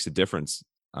makes a difference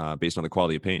based on the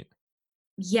quality of paint.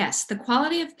 Yes, the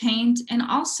quality of paint. And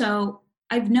also,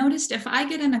 I've noticed if I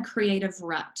get in a creative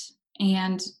rut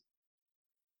and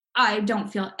I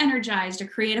don't feel energized or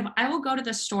creative, I will go to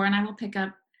the store and I will pick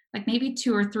up like maybe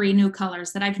 2 or 3 new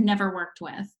colors that I've never worked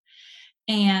with.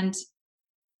 And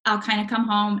I'll kind of come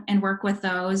home and work with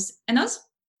those. And those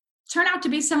turn out to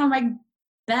be some of my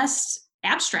best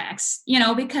abstracts,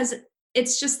 because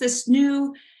it's just this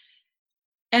new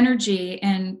energy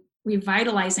and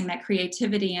revitalizing that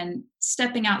creativity and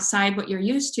stepping outside what you're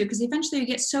used to, because eventually you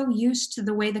get so used to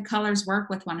the way the colors work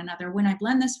with one another. When I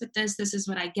blend this with this is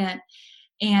what I get.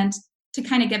 And to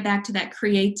kind of get back to that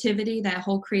creativity, that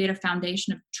whole creative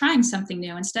foundation of trying something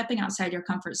new and stepping outside your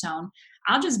comfort zone,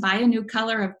 I'll just buy a new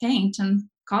color of paint and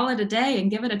call it a day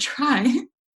and give it a try.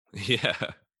 Yeah.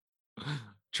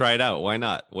 Try it out. Why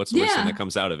not? What's the worst thing that Yeah,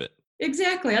 comes out of it?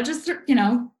 exactly. I'll just,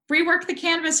 rework the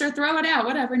canvas or throw it out,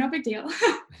 whatever, no big deal.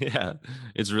 Yeah,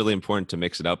 it's really important to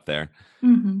mix it up there.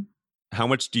 Hmm. How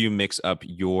much do you mix up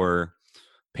your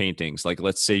paintings? Like,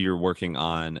 let's say you're working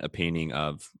on a painting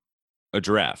of a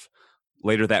giraffe.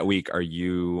 Later that week, are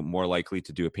you more likely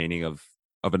to do a painting of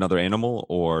another animal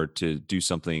or to do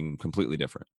something completely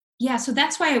different? Yeah, so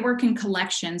that's why I work in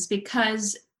collections,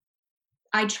 because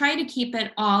I try to keep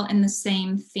it all in the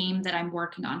same theme that I'm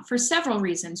working on for several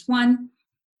reasons. One,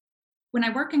 when I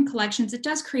work in collections, it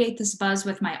does create this buzz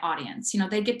with my audience.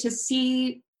 They get to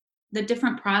see the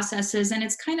different processes, and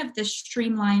it's kind of this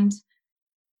streamlined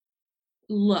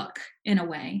look in a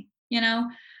way,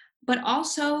 but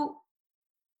also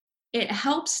it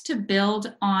helps to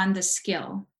build on the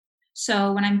skill.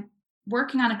 So when I'm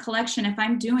working on a collection, if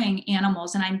I'm doing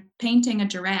animals and I'm painting a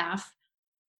giraffe,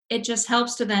 it just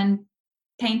helps to then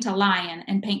paint a lion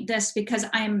and paint this, because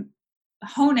I'm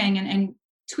honing and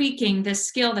tweaking this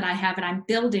skill that I have, and I'm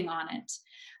building on it.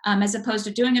 As opposed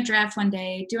to doing a giraffe one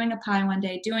day, doing a pie one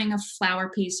day, doing a flower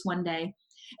piece one day.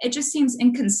 It just seems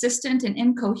inconsistent and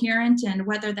incoherent. And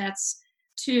whether that's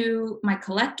to my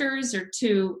collectors or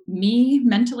to me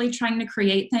mentally trying to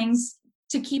create things,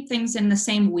 to keep things in the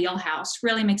same wheelhouse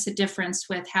really makes a difference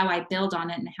with how I build on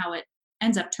it and how it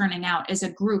ends up turning out as a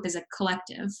group, as a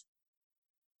collective.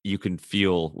 You can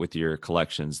feel with your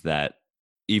collections that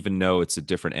even though it's a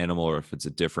different animal or if it's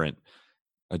a different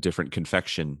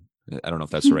confection, I don't know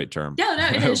if that's the right term, No, no,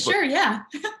 it is. but Sure. Yeah.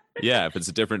 yeah, if it's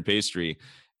a different pastry,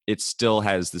 it still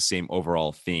has the same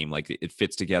overall theme. Like it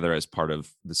fits together as part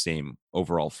of the same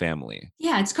overall family.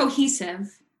 Yeah. It's cohesive.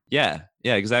 Yeah,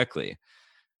 yeah, exactly.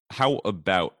 How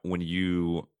about when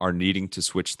you are needing to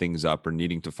switch things up or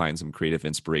needing to find some creative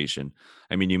inspiration?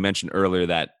 I mean, you mentioned earlier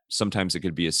that sometimes it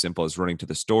could be as simple as running to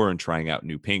the store and trying out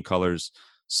new paint colors.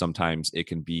 Sometimes it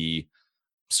can be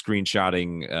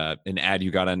screenshotting an ad you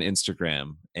got on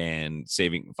Instagram and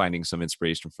finding some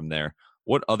inspiration from there.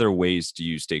 What other ways do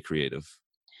you stay creative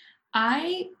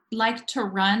I like to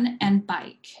run and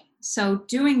bike. So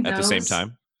doing at the same those,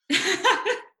 time? yeah,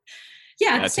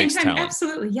 at the That same takes time, talent.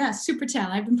 absolutely. Yeah, super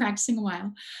talent. I've been practicing a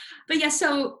while. But yeah,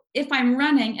 so if I'm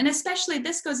running, and especially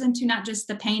this goes into not just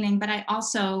the painting, but I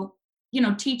also,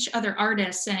 teach other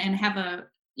artists and have a,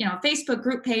 Facebook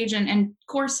group page and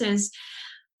courses.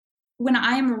 When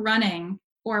I'm running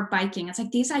or biking, it's like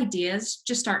these ideas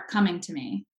just start coming to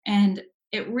me. And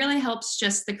it really helps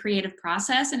just the creative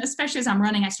process. And especially as I'm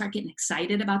running, I start getting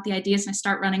excited about the ideas and I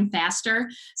start running faster.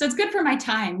 So it's good for my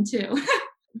time too.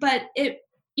 But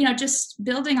just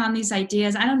building on these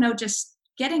ideas, I don't know, just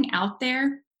getting out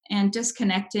there and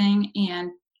disconnecting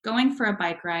and going for a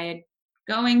bike ride,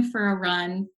 going for a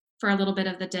run for a little bit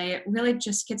of the day, it really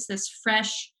just gets this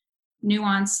fresh,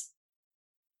 nuanced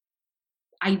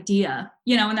idea,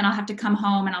 and then I'll have to come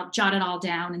home and I'll jot it all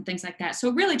down and things like that.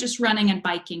 So really just running and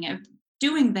biking and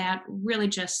doing that really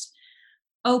just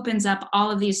opens up all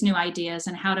of these new ideas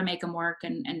and how to make them work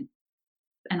and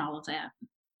all of that.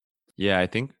 Yeah, I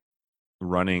think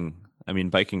running, I mean,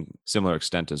 biking, similar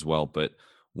extent as well, but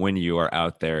when you are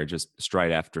out there just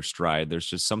stride after stride, there's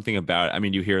just something about, I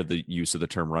mean, you hear the use of the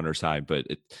term runner's high, but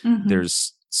Hmm.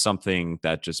 there's something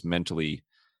that just mentally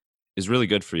is really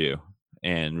good for you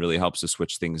and really helps to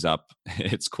switch things up.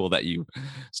 It's cool that you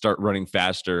start running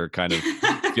faster, kind of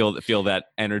feel that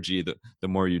energy the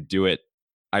more you do it.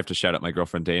 I have to shout out my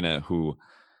girlfriend Dana, who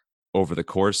over the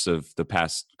course of the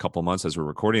past couple months as we're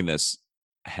recording this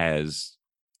has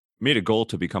made a goal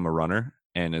to become a runner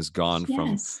and has gone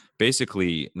from Yes,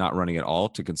 basically not running at all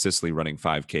to consistently running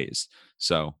 5Ks.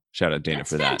 So shout out Dana that's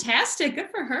for that. fantastic. Good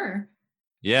for her.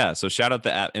 Yeah. So shout out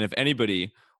the app. And if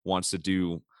anybody wants to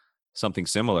do something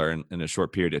similar in a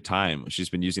short period of time, she's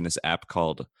been using this app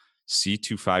called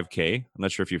C25K. I'm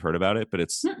not sure if you've heard about it, but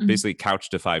it's Mm-mm. basically couch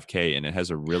to 5K and it has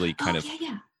a really kind Oh of yeah,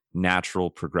 yeah. natural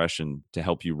progression to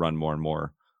help you run more and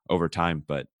more over time.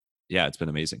 But yeah, it's been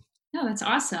amazing. No, that's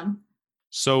awesome.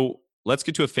 So let's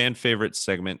get to a fan favorite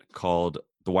segment called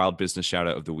the Wild Business Shout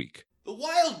Out of the Week. The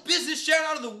Wild Business Shout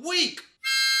Out of the Week!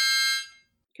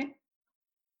 Okay.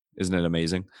 Isn't it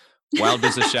amazing? Wild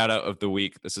Business Shout Out of the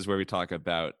Week. This is where we talk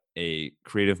about a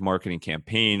creative marketing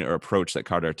campaign or approach that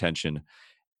caught our attention.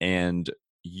 And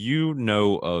you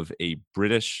know of a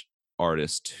British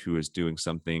artist who is doing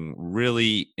something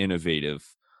really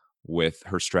innovative with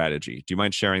her strategy. Do you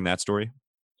mind sharing that story?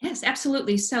 Yes,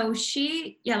 absolutely. So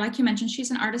she, yeah, like you mentioned,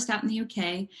 she's an artist out in the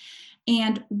UK.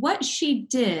 And what she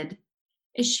did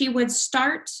is she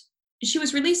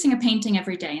was releasing a painting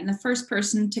every day, and the first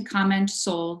person to comment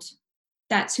sold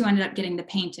that's who ended up getting the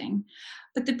painting.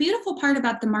 But the beautiful part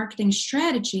about the marketing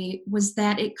strategy was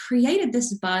that it created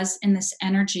this buzz and this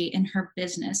energy in her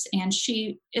business. And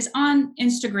she is on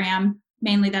Instagram,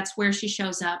 mainly that's where she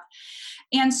shows up.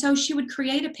 And so she would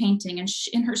create a painting, and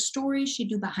in her story, she'd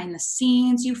do behind the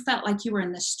scenes. You felt like you were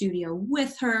in the studio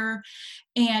with her,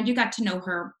 and you got to know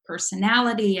her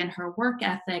personality and her work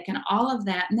ethic and all of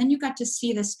that. And then you got to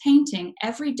see this painting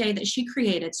every day that she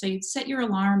created. So you'd set your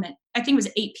alarm at, I think it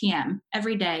was 8 p.m.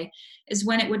 every day, is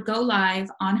when it would go live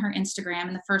on her Instagram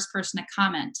and the first person to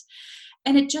comment.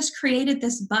 And it just created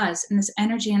this buzz and this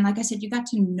energy. And like I said, you got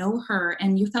to know her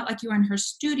and you felt like you were in her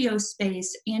studio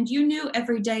space. And you knew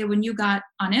every day when you got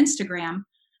on Instagram,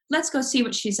 let's go see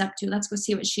what she's up to. Let's go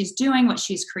see what she's doing, what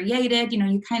she's created.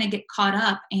 You kind of get caught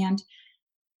up. And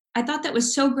I thought that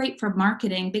was so great for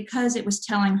marketing because it was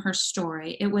telling her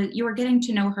story. You were getting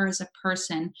to know her as a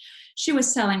person. She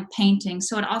was selling paintings,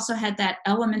 so it also had that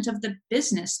element of the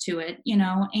business to it,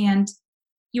 and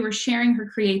you were sharing her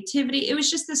creativity. It was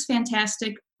just this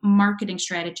fantastic marketing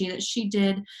strategy that she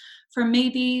did for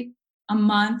maybe a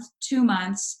month, 2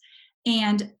 months.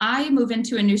 And I move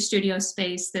into a new studio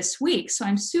space this week. So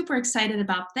I'm super excited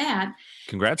about that.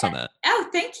 Congrats on that. Oh,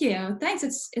 thank you.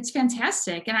 Thanks. It's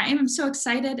fantastic. And I am so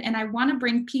excited, and I want to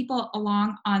bring people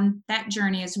along on that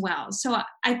journey as well. So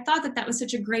I thought that was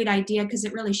such a great idea because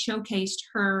it really showcased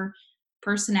her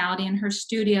personality and her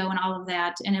studio and all of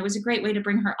that. And it was a great way to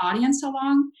bring her audience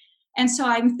along. And so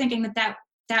I'm thinking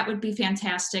that would be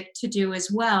fantastic to do as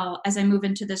well as I move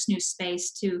into this new space,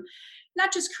 to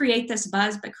not just create this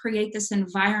buzz, but create this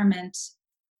environment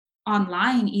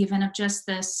online even of just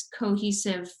this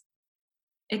cohesive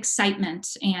excitement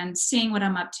and seeing what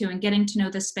I'm up to and getting to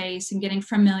know the space and getting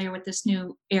familiar with this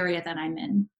new area that I'm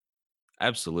in.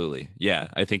 Absolutely. Yeah,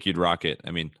 I think you'd rock it.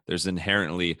 I mean, there's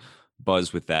inherently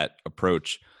buzz with that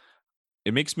approach.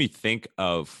 It makes me think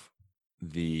of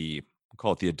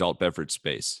call it the adult beverage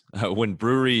space. When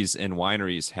breweries and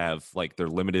wineries have like their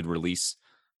limited release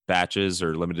batches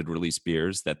or limited release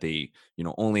beers that they,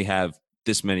 only have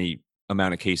this many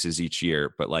amount of cases each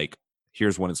year, but like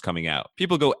here's when it's coming out.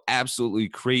 People go absolutely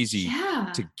crazy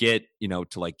Yeah. to get,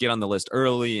 to like get on the list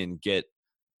early and get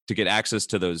access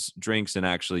to those drinks and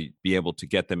actually be able to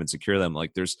get them and secure them.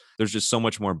 Like there's just so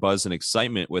much more buzz and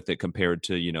excitement with it compared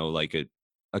to, like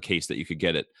a case that you could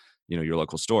get at, your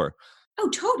local store. Oh,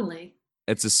 totally.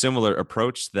 It's a similar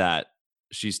approach that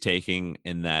she's taking,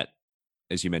 in that,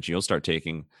 as you mentioned, you'll start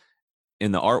taking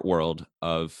in the art world,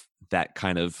 of that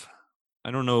kind of,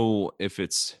 I don't know if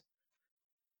it's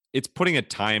putting a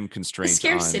time The constraint on.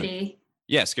 scarcity.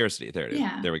 Yeah, scarcity. There it is.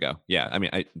 Yeah. There we go. Yeah. I mean,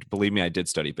 believe me, I did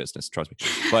study business, trust me.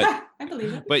 But I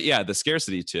believe it. but yeah, the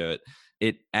scarcity to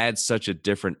it adds such a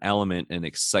different element and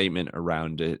excitement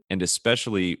around it. And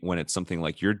especially when it's something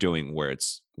like you're doing where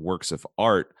it's works of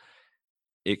art,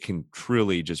 it can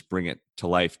truly just bring it to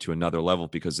life to another level,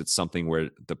 because it's something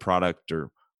where the product or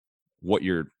what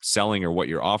you're selling or what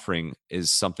you're offering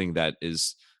is something that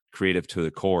is creative to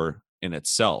the core in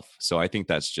itself. So I think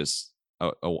that's just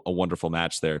a wonderful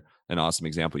match there. An awesome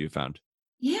example you found.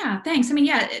 Yeah, thanks. I mean,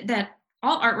 yeah, that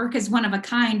all artwork is one of a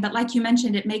kind, but like you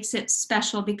mentioned, it makes it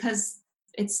special because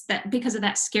because of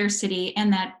that scarcity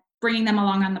and that bringing them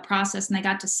along on the process, and they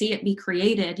got to see it be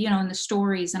created, in the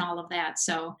stories and all of that.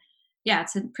 So yeah,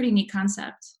 it's a pretty neat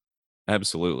concept.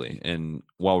 Absolutely. And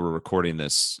while we're recording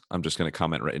this, I'm just going to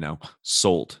comment right now,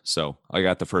 sold. So I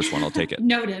got the first one. I'll take it.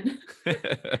 Noted.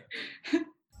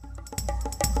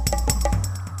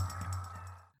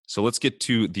 So let's get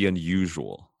to the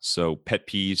unusual. So pet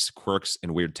peeves, quirks,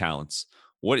 and weird talents.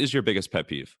 What is your biggest pet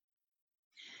peeve?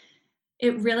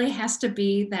 It really has to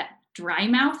be that dry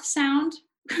mouth sound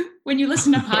when you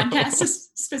listen to podcasts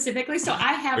specifically. So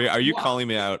I have. Are you calling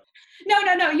me out? No.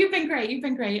 You've been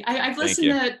great. I've Thank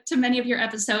listened to many of your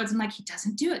episodes. I'm like, he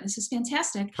doesn't do it. This is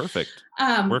fantastic. Perfect.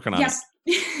 Working on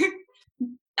it.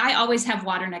 I always have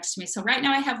water next to me. So right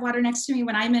now I have water next to me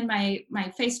when I'm in my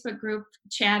Facebook group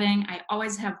chatting. I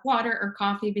always have water or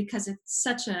coffee because it's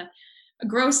such a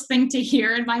gross thing to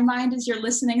hear in my mind as you're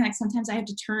listening. Like sometimes I have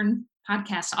to turn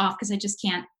podcasts off because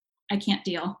I can't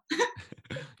deal.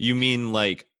 You mean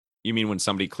when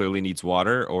somebody clearly needs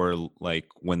water, or like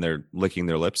when they're licking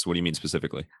their lips? What do you mean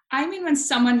specifically? I mean, when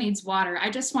someone needs water, I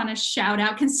just want to shout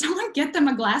out, can someone get them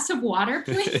a glass of water,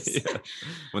 please? Yeah.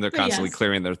 When they're constantly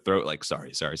clearing their throat, like,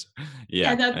 sorry.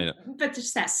 Yeah. But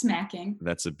just that smacking.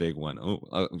 That's a big one. Oh,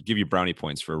 I'll give you brownie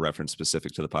points for a reference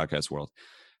specific to the podcast world.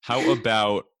 How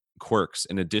about quirks?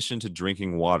 In addition to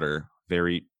drinking water,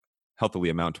 very healthily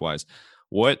amount-wise,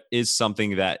 what is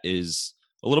something that is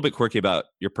a little bit quirky about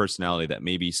your personality that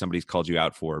maybe somebody's called you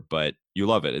out for, but you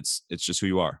love it? It's just who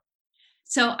you are.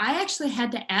 So I actually had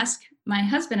to ask my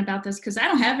husband about this because I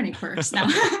don't have any quirks now.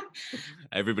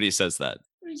 Everybody says that.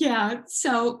 Yeah.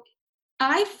 So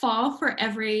I fall for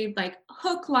every like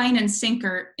hook, line, and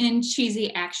sinker in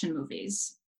cheesy action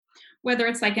movies. Whether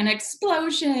it's like an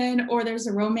explosion or there's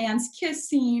a romance kiss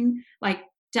scene, like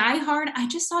Die Hard. I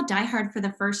just saw Die Hard for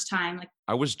the first time. Like,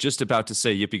 I was just about to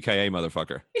say yippee-ki-yay,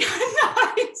 motherfucker.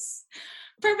 nice.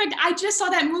 Perfect. I just saw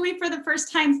that movie for the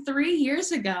first time 3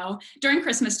 years ago during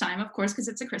Christmas time, of course, because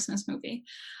it's a Christmas movie.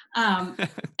 And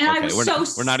I Okay,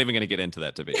 was we're not even going to get into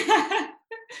that debate.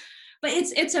 but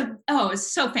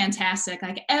it's so fantastic.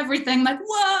 Like everything, like,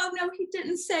 whoa, no, he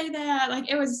didn't say that. Like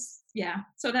it was, yeah.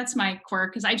 So that's my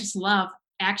quirk because I just love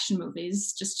action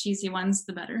movies, just cheesy ones,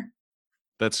 the better.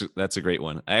 That's a great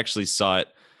one. I actually saw it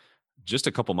just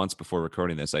a couple months before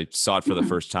recording this. I saw it for the Mm,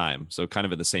 first time, so kind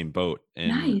of in the same boat. And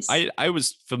nice. I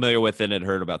was familiar with it and had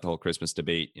heard about the whole Christmas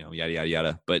debate, yada yada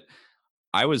yada. But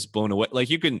I was blown away. Like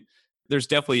there's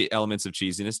definitely elements of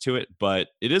cheesiness to it, but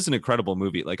it is an incredible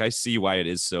movie. Like I see why it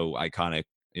is so iconic.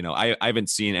 I haven't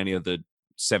seen any of the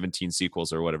 17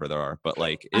 sequels or whatever there are, but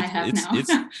like I it's have now.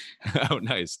 it's oh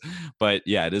nice. But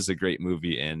yeah, it is a great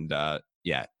movie, and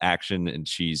yeah, action and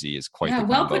cheesy is quite Yeah, the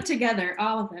well combo. put together,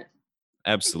 all of it.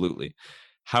 Absolutely.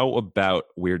 How about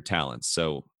weird talents?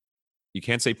 So you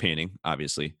can't say painting,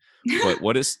 obviously, but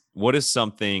what is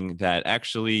something that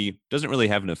actually doesn't really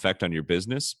have an effect on your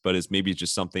business, but is maybe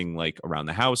just something like around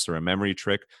the house or a memory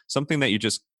trick, something that you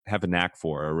just have a knack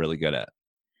for or are really good at?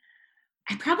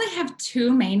 I probably have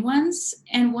two main ones,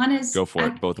 and one is Go for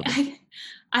it, both of them.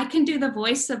 I can do the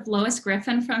voice of Lois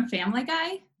Griffin from Family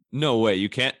Guy. No way, you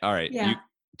can't. All right, you Yeah.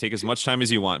 take as much time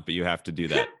as you want, but you have to do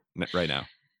that right now.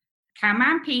 Come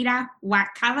on, Peter. What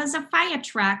color's a fire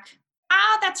truck?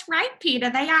 Oh, that's right, Peter.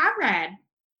 They are red.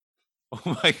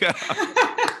 Oh my god,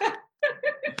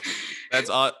 that's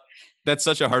odd. That's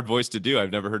such a hard voice to do.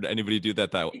 I've never heard anybody do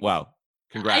that. Wow,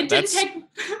 I congrats. didn't That's take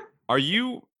Are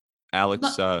you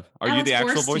Alex? Are you Alex the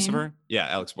actual voice of Borstein. her? Yeah,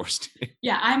 Alex Borstein.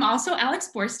 Yeah, I'm also Alex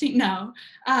Borstein. No,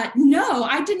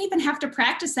 I didn't even have to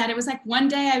practice that. It was like one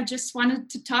day I just wanted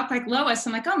to talk like Lois.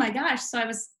 I'm like, oh my gosh. So I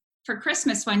was for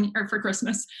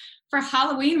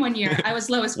Halloween one year, I was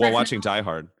Lois While Griffin. watching Die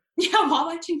Hard. Yeah, while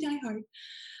watching Die Hard.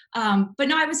 But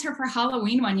no, I was her for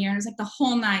Halloween one year, and it was like the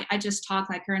whole night I just talked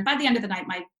like her. And by the end of the night,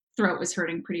 my throat was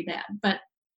hurting pretty bad. But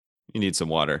You need some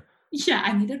water. yeah,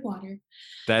 I needed water.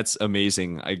 That's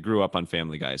amazing. I grew up on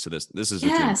Family Guy, so this is a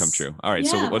dream come Yes. true. All right,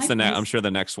 so Yeah, what's the next? I'm likewise. sure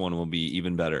the next one will be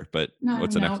even better. But No,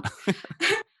 what's the next?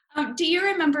 no. Do you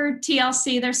remember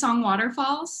TLC, their song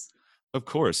Waterfalls? Of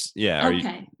course, yeah. Are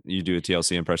Okay. you do a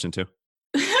TLC impression too?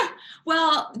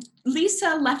 Well,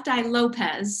 Lisa Left Eye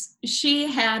Lopez, she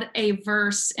had a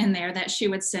verse in there that she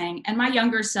would sing. And my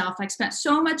younger self, I spent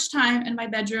so much time in my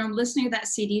bedroom listening to that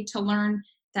CD to learn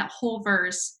that whole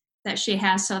verse that she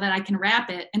has so that I can rap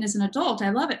it. And as an adult,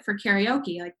 I love it for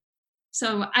karaoke. Like,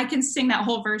 so I can sing that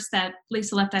whole verse that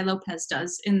Lisa Left Eye Lopez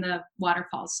does in the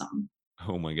Waterfalls song.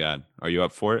 Oh my God, are you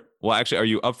up for it? Well, actually, are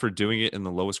you up for doing it in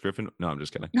the Lois Griffin? No, I'm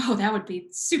just kidding. Oh, that would be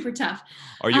super tough.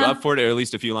 Are you up for it, or at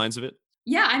least a few lines of it?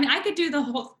 Yeah, I mean, I could do the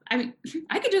whole. I mean,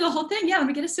 I could do the whole thing. Yeah, let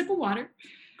me get a sip of water.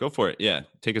 Go for it. Yeah,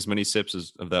 take as many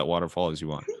sips of that waterfall as you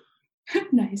want.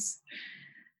 Nice.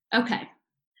 Okay.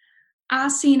 I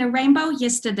seen a rainbow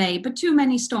yesterday, but too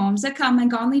many storms that come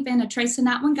and gone, leaving a trace of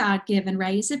not one God-given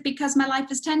ray. Is it because my life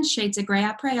is 10 shades of gray?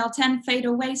 I pray all 10 fade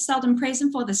away, seldom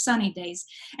praising for the sunny days.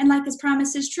 And like his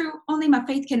promise is true, only my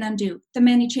faith can undo the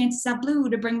many chances I blew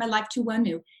to bring my life to a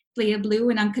new. Clear blue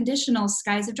and unconditional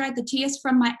skies have dried the tears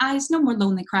from my eyes, no more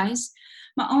lonely cries.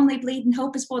 My only bleeding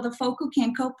hope is for the folk who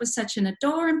can't cope with such an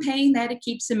adoring pain that it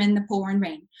keeps them in the pouring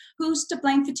rain. Who's to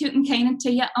blame for tooting cane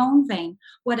into your own vein?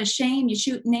 What a shame you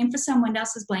shoot and name for someone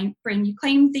else's brain. You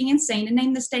claim the insane and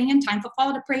name this day and time. For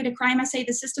fall to prey to crime, I say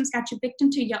the system's got you victim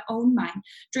to your own mind.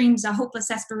 Dreams are hopeless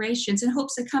aspirations and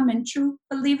hopes are coming true.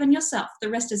 Believe in yourself. The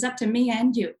rest is up to me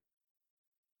and you.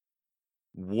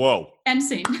 Whoa. End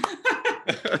scene.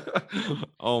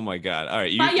 Oh my God. All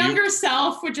right. My younger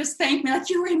self would just thank me like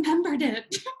you remembered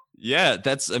it. Yeah,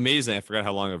 that's amazing. I forgot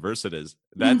how long a verse it is.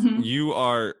 That's you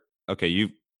are okay.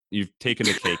 You've taken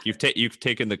the cake. You've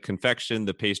taken the confection,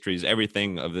 the pastries,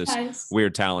 everything of this Nice.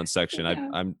 weird talent section.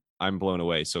 Yeah. I'm blown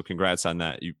away. So congrats on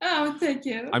that. Oh, thank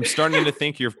you. I'm starting to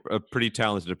think you're a pretty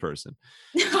talented person.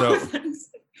 So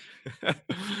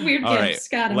weird all gifts.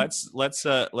 right, Got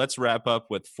him. let's wrap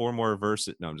up with four more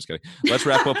verses. No, I'm just kidding. Let's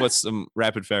wrap up with some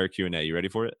rapid fire Q&A. You ready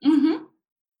for it? Mm-hmm.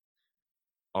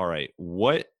 All right.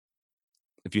 What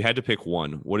if you had to pick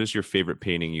one? What is your favorite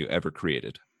painting you ever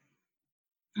created?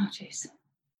 Oh, jeez.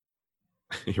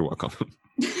 You're welcome.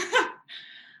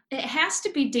 It has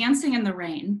to be Dancing in the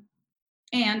Rain.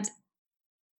 And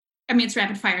I mean, it's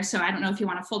rapid fire, so I don't know if you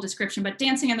want a full description, but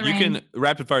Dancing in the You can Rain.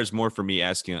 rapid fire is more for me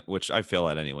asking, which I fail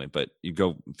at anyway. But you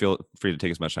go feel free to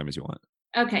take as much time as you want.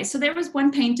 Okay, so there was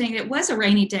one painting. It was a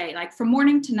rainy day, like from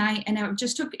morning to night, and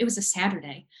it was a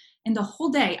Saturday. And the whole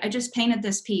day, I just painted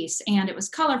this piece, and it was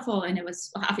colorful, and it was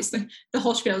obviously the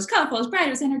whole spiel was colorful, it was bright,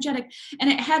 it was energetic,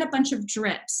 and it had a bunch of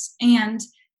drips. And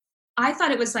I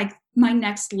thought it was like my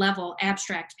next level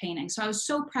abstract painting. So I was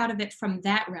so proud of it from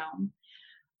that realm.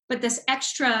 But this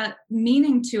extra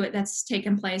meaning to it that's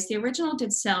taken place, the original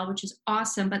did sell, which is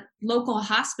awesome, but local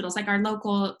hospitals, like our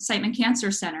local Siteman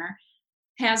Cancer Center,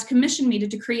 has commissioned me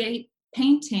to create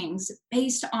paintings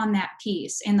based on that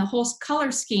piece. And the whole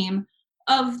color scheme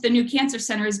of the new cancer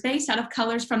center is based out of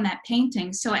colors from that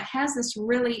painting. So it has this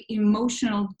really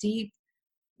emotional, deep,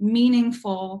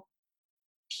 meaningful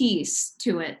piece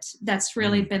to it that's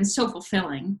really Mm. been so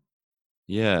fulfilling.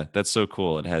 Yeah, that's so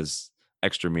cool. It has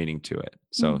extra meaning to it.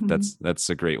 So Mm-hmm. that's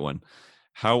a great one.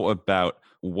 How about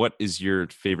what is your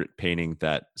favorite painting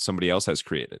that somebody else has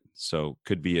created? So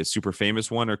could be a super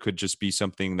famous one or could just be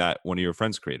something that one of your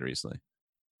friends created recently.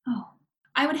 Oh,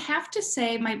 I would have to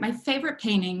say my favorite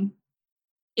painting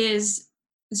is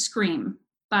Scream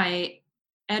by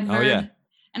Oh yeah. Edvard.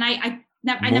 And I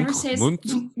never Monk, say his, Monk,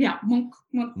 yeah, Monk.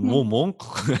 Monk.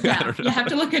 I Yeah, don't you have know.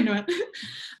 to look into it.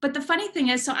 But the funny thing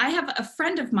is, so I have a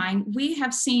friend of mine, we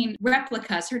have seen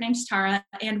replicas, her name's Tara,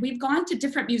 and we've gone to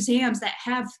different museums that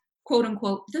have quote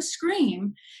unquote the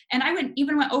Scream. And I went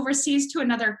overseas to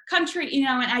another country,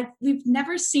 and we've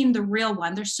never seen the real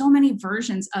one. There's so many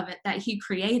versions of it that he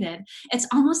created. It's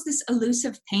almost this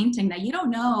elusive painting that you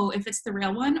don't know if it's the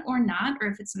real one or not, or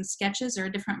if it's in sketches or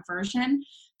a different version.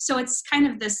 So it's kind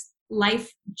of this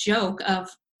life joke of,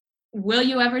 will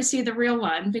you ever see the real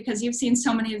one? Because you've seen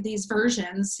so many of these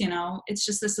versions, it's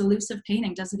just this elusive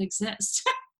painting. Does it exist?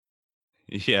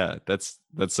 Yeah, that's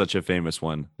such a famous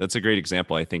one. That's a great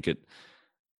example. I think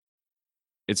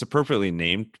it's appropriately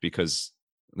named because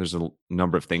there's a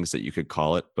number of things that you could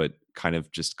call it, but kind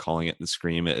of just calling it the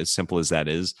Scream, as simple as that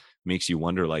is, makes you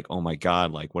wonder like, oh my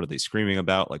God, like what are they screaming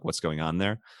about? Like what's going on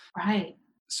there? Right.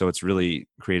 So it's really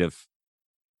creative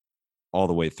all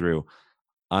the way through.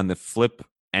 On the flip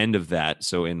end of that,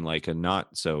 so in like a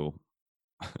not so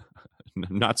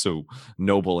not so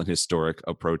noble and historic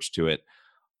approach to it,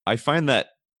 I find that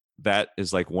that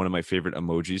is like one of my favorite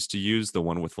emojis to use, the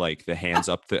one with like the hands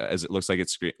up as it looks like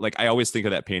it's like I always think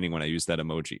of that painting when I use that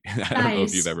emoji. I don't know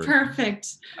if you've Nice. ever Perfect.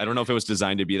 I don't know if it was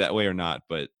designed to be that way or not,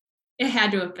 but It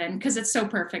had to have been because it's so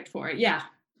perfect for it. Yeah.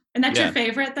 And that's your yeah,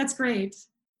 favorite? That's great.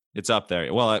 it's up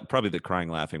there. Well, probably the crying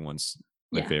laughing one's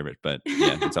my Yeah. favorite, but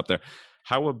yeah, it's up there.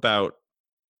 How about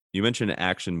you mentioned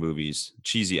action movies,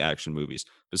 cheesy action movies.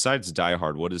 Besides Die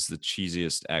Hard, what is the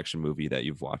cheesiest action movie that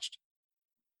you've watched?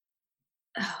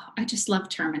 Oh, I just love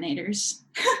Terminators.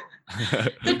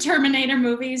 The Terminator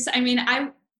movies. I mean,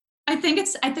 I think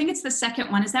it's the second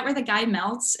one. Is that where the guy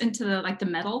melts into the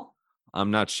metal?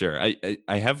 I'm not sure.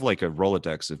 I have like a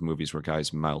Rolodex of movies where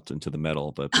guys melt into the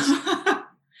metal, but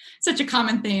Such a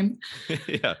common theme.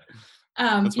 yeah,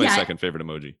 that's my Yeah. second favorite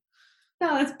emoji.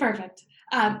 No, that's perfect.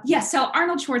 Yeah, so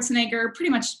Arnold Schwarzenegger,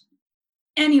 pretty much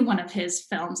any one of his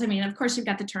films. I mean, of course, you've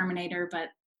got the Terminator, but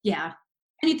yeah,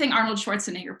 anything Arnold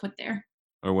Schwarzenegger put there.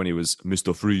 Or when he was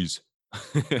Mr. Freeze.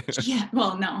 Yeah,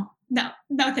 well, no, no,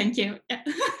 no, thank you. Yeah.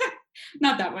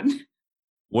 Not that one.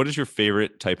 What is your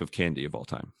favorite type of candy of all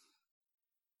time?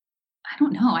 I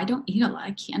don't know. I don't eat a lot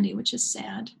of candy, which is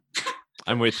sad.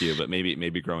 I'm with you, but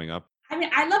maybe growing up. I mean,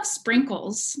 I love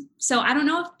sprinkles, so I don't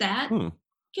know if that Hmm,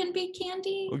 can be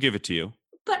candy, we'll give it to you.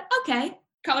 but okay.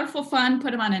 Colorful, fun,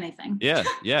 put them on anything. Yeah,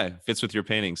 yeah, fits with your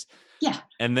paintings. Yeah.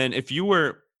 And then if you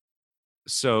were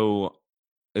so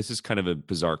this is kind of a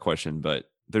bizarre question, but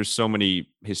there's so many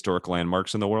historic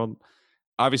landmarks in the world.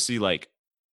 Obviously, like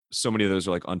so many of those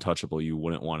are like untouchable. You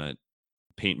wouldn't want to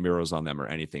paint murals on them or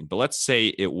anything. But let's say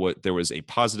it would there was a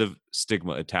positive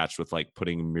stigma attached with like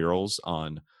putting murals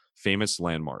on famous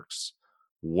landmarks.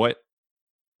 What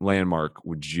landmark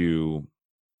would you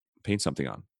paint something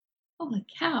on? Holy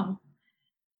cow.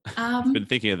 I've been Um,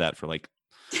 thinking of that for like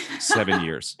 7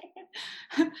 years.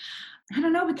 I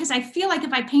don't know because I feel like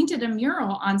if I painted a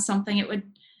mural on something, it would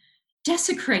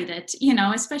desecrate it,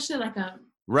 especially like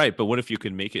Right, but what if you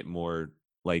could make it more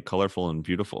like colorful and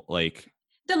beautiful? Like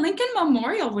the Lincoln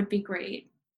Memorial would be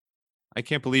great. I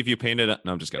can't believe you painted it.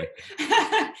 No, I'm just kidding.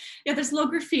 Yeah, there's little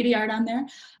graffiti art on there.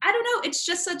 I don't know. It's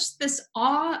just such this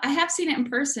awe. I have seen it in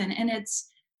person, and it's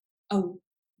a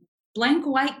blank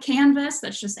white canvas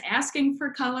that's just asking for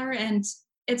color, and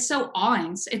it's so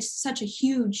awing. It's such a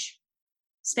huge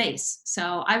space.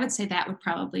 So I would say that would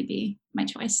probably be my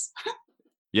choice.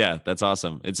 Yeah, that's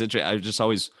awesome. It's interesting. I've just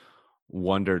always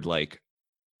wondered like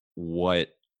what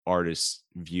artists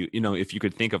view, if you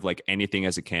could think of like anything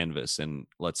as a canvas and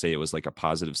let's say it was like a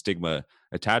positive stigma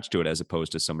attached to it as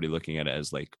opposed to somebody looking at it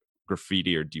as like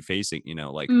graffiti or defacing,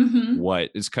 like Hmm.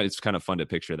 it's kind of fun to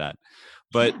picture that.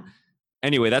 But Yeah.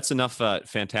 anyway, that's enough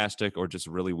fantastic or just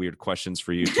really weird questions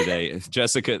for you today.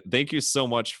 Jessica, thank you so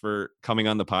much for coming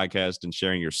on the podcast and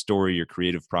sharing your story, your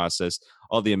creative process,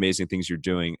 all the amazing things you're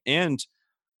doing, and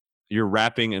your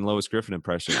rapping and Lois Griffin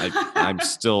impression. I'm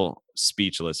still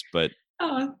speechless, but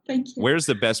Oh, thank you. where's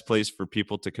the best place for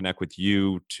people to connect with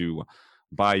you, to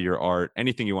buy your art,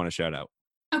 anything you want to shout out?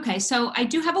 Okay, so I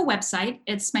do have a website.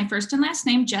 It's my first and last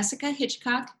name,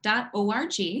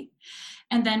 jessicahitchcock.org.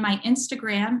 And then my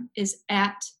Instagram is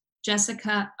at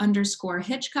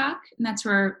Jessica_Hitchcock. And that's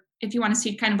where, if you want to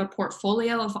see kind of a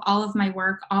portfolio of all of my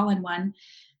work all in one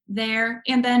there.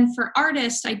 And then for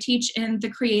artists, I teach in the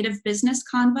Creative Business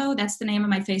Convo. That's the name of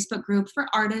my Facebook group for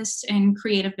artists and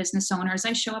creative business owners.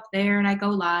 I show up there and I go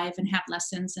live and have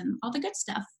lessons and all the good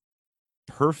stuff.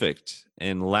 Perfect.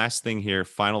 And last thing here,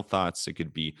 final thoughts. It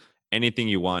could be anything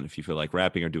you want. If you feel like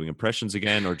rapping or doing impressions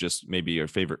again, or just maybe your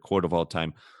favorite quote of all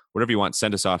time, whatever you want,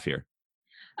 send us off here.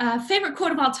 Favorite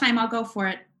quote of all time, I'll go for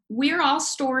it. We're all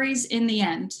stories in the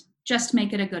end. Just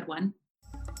make it a good one.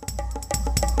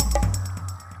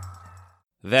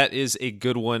 That is a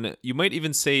good one. You might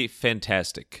even say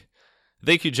fantastic.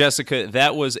 Thank you, Jessica.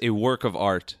 That was a work of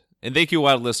art. And thank you,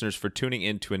 wild listeners, for tuning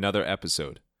in to another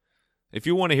episode. If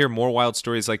you want to hear more wild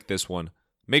stories like this one,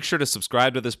 make sure to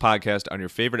subscribe to this podcast on your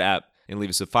favorite app and leave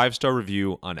us a 5-star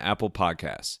review on Apple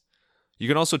Podcasts. You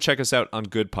can also check us out on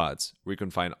Good Pods, where you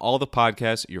can find all the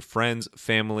podcasts your friends,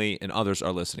 family, and others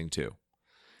are listening to.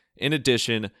 In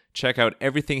addition, check out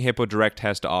everything Hippo Direct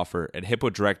has to offer at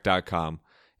hippodirect.com,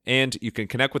 and you can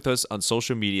connect with us on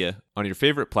social media on your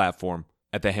favorite platform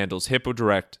at the handles Hippo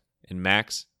Direct and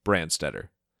Max Brandstetter.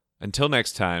 Until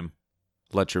next time,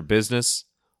 let your business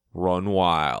run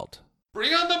wild.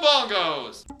 Bring on the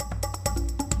bongos!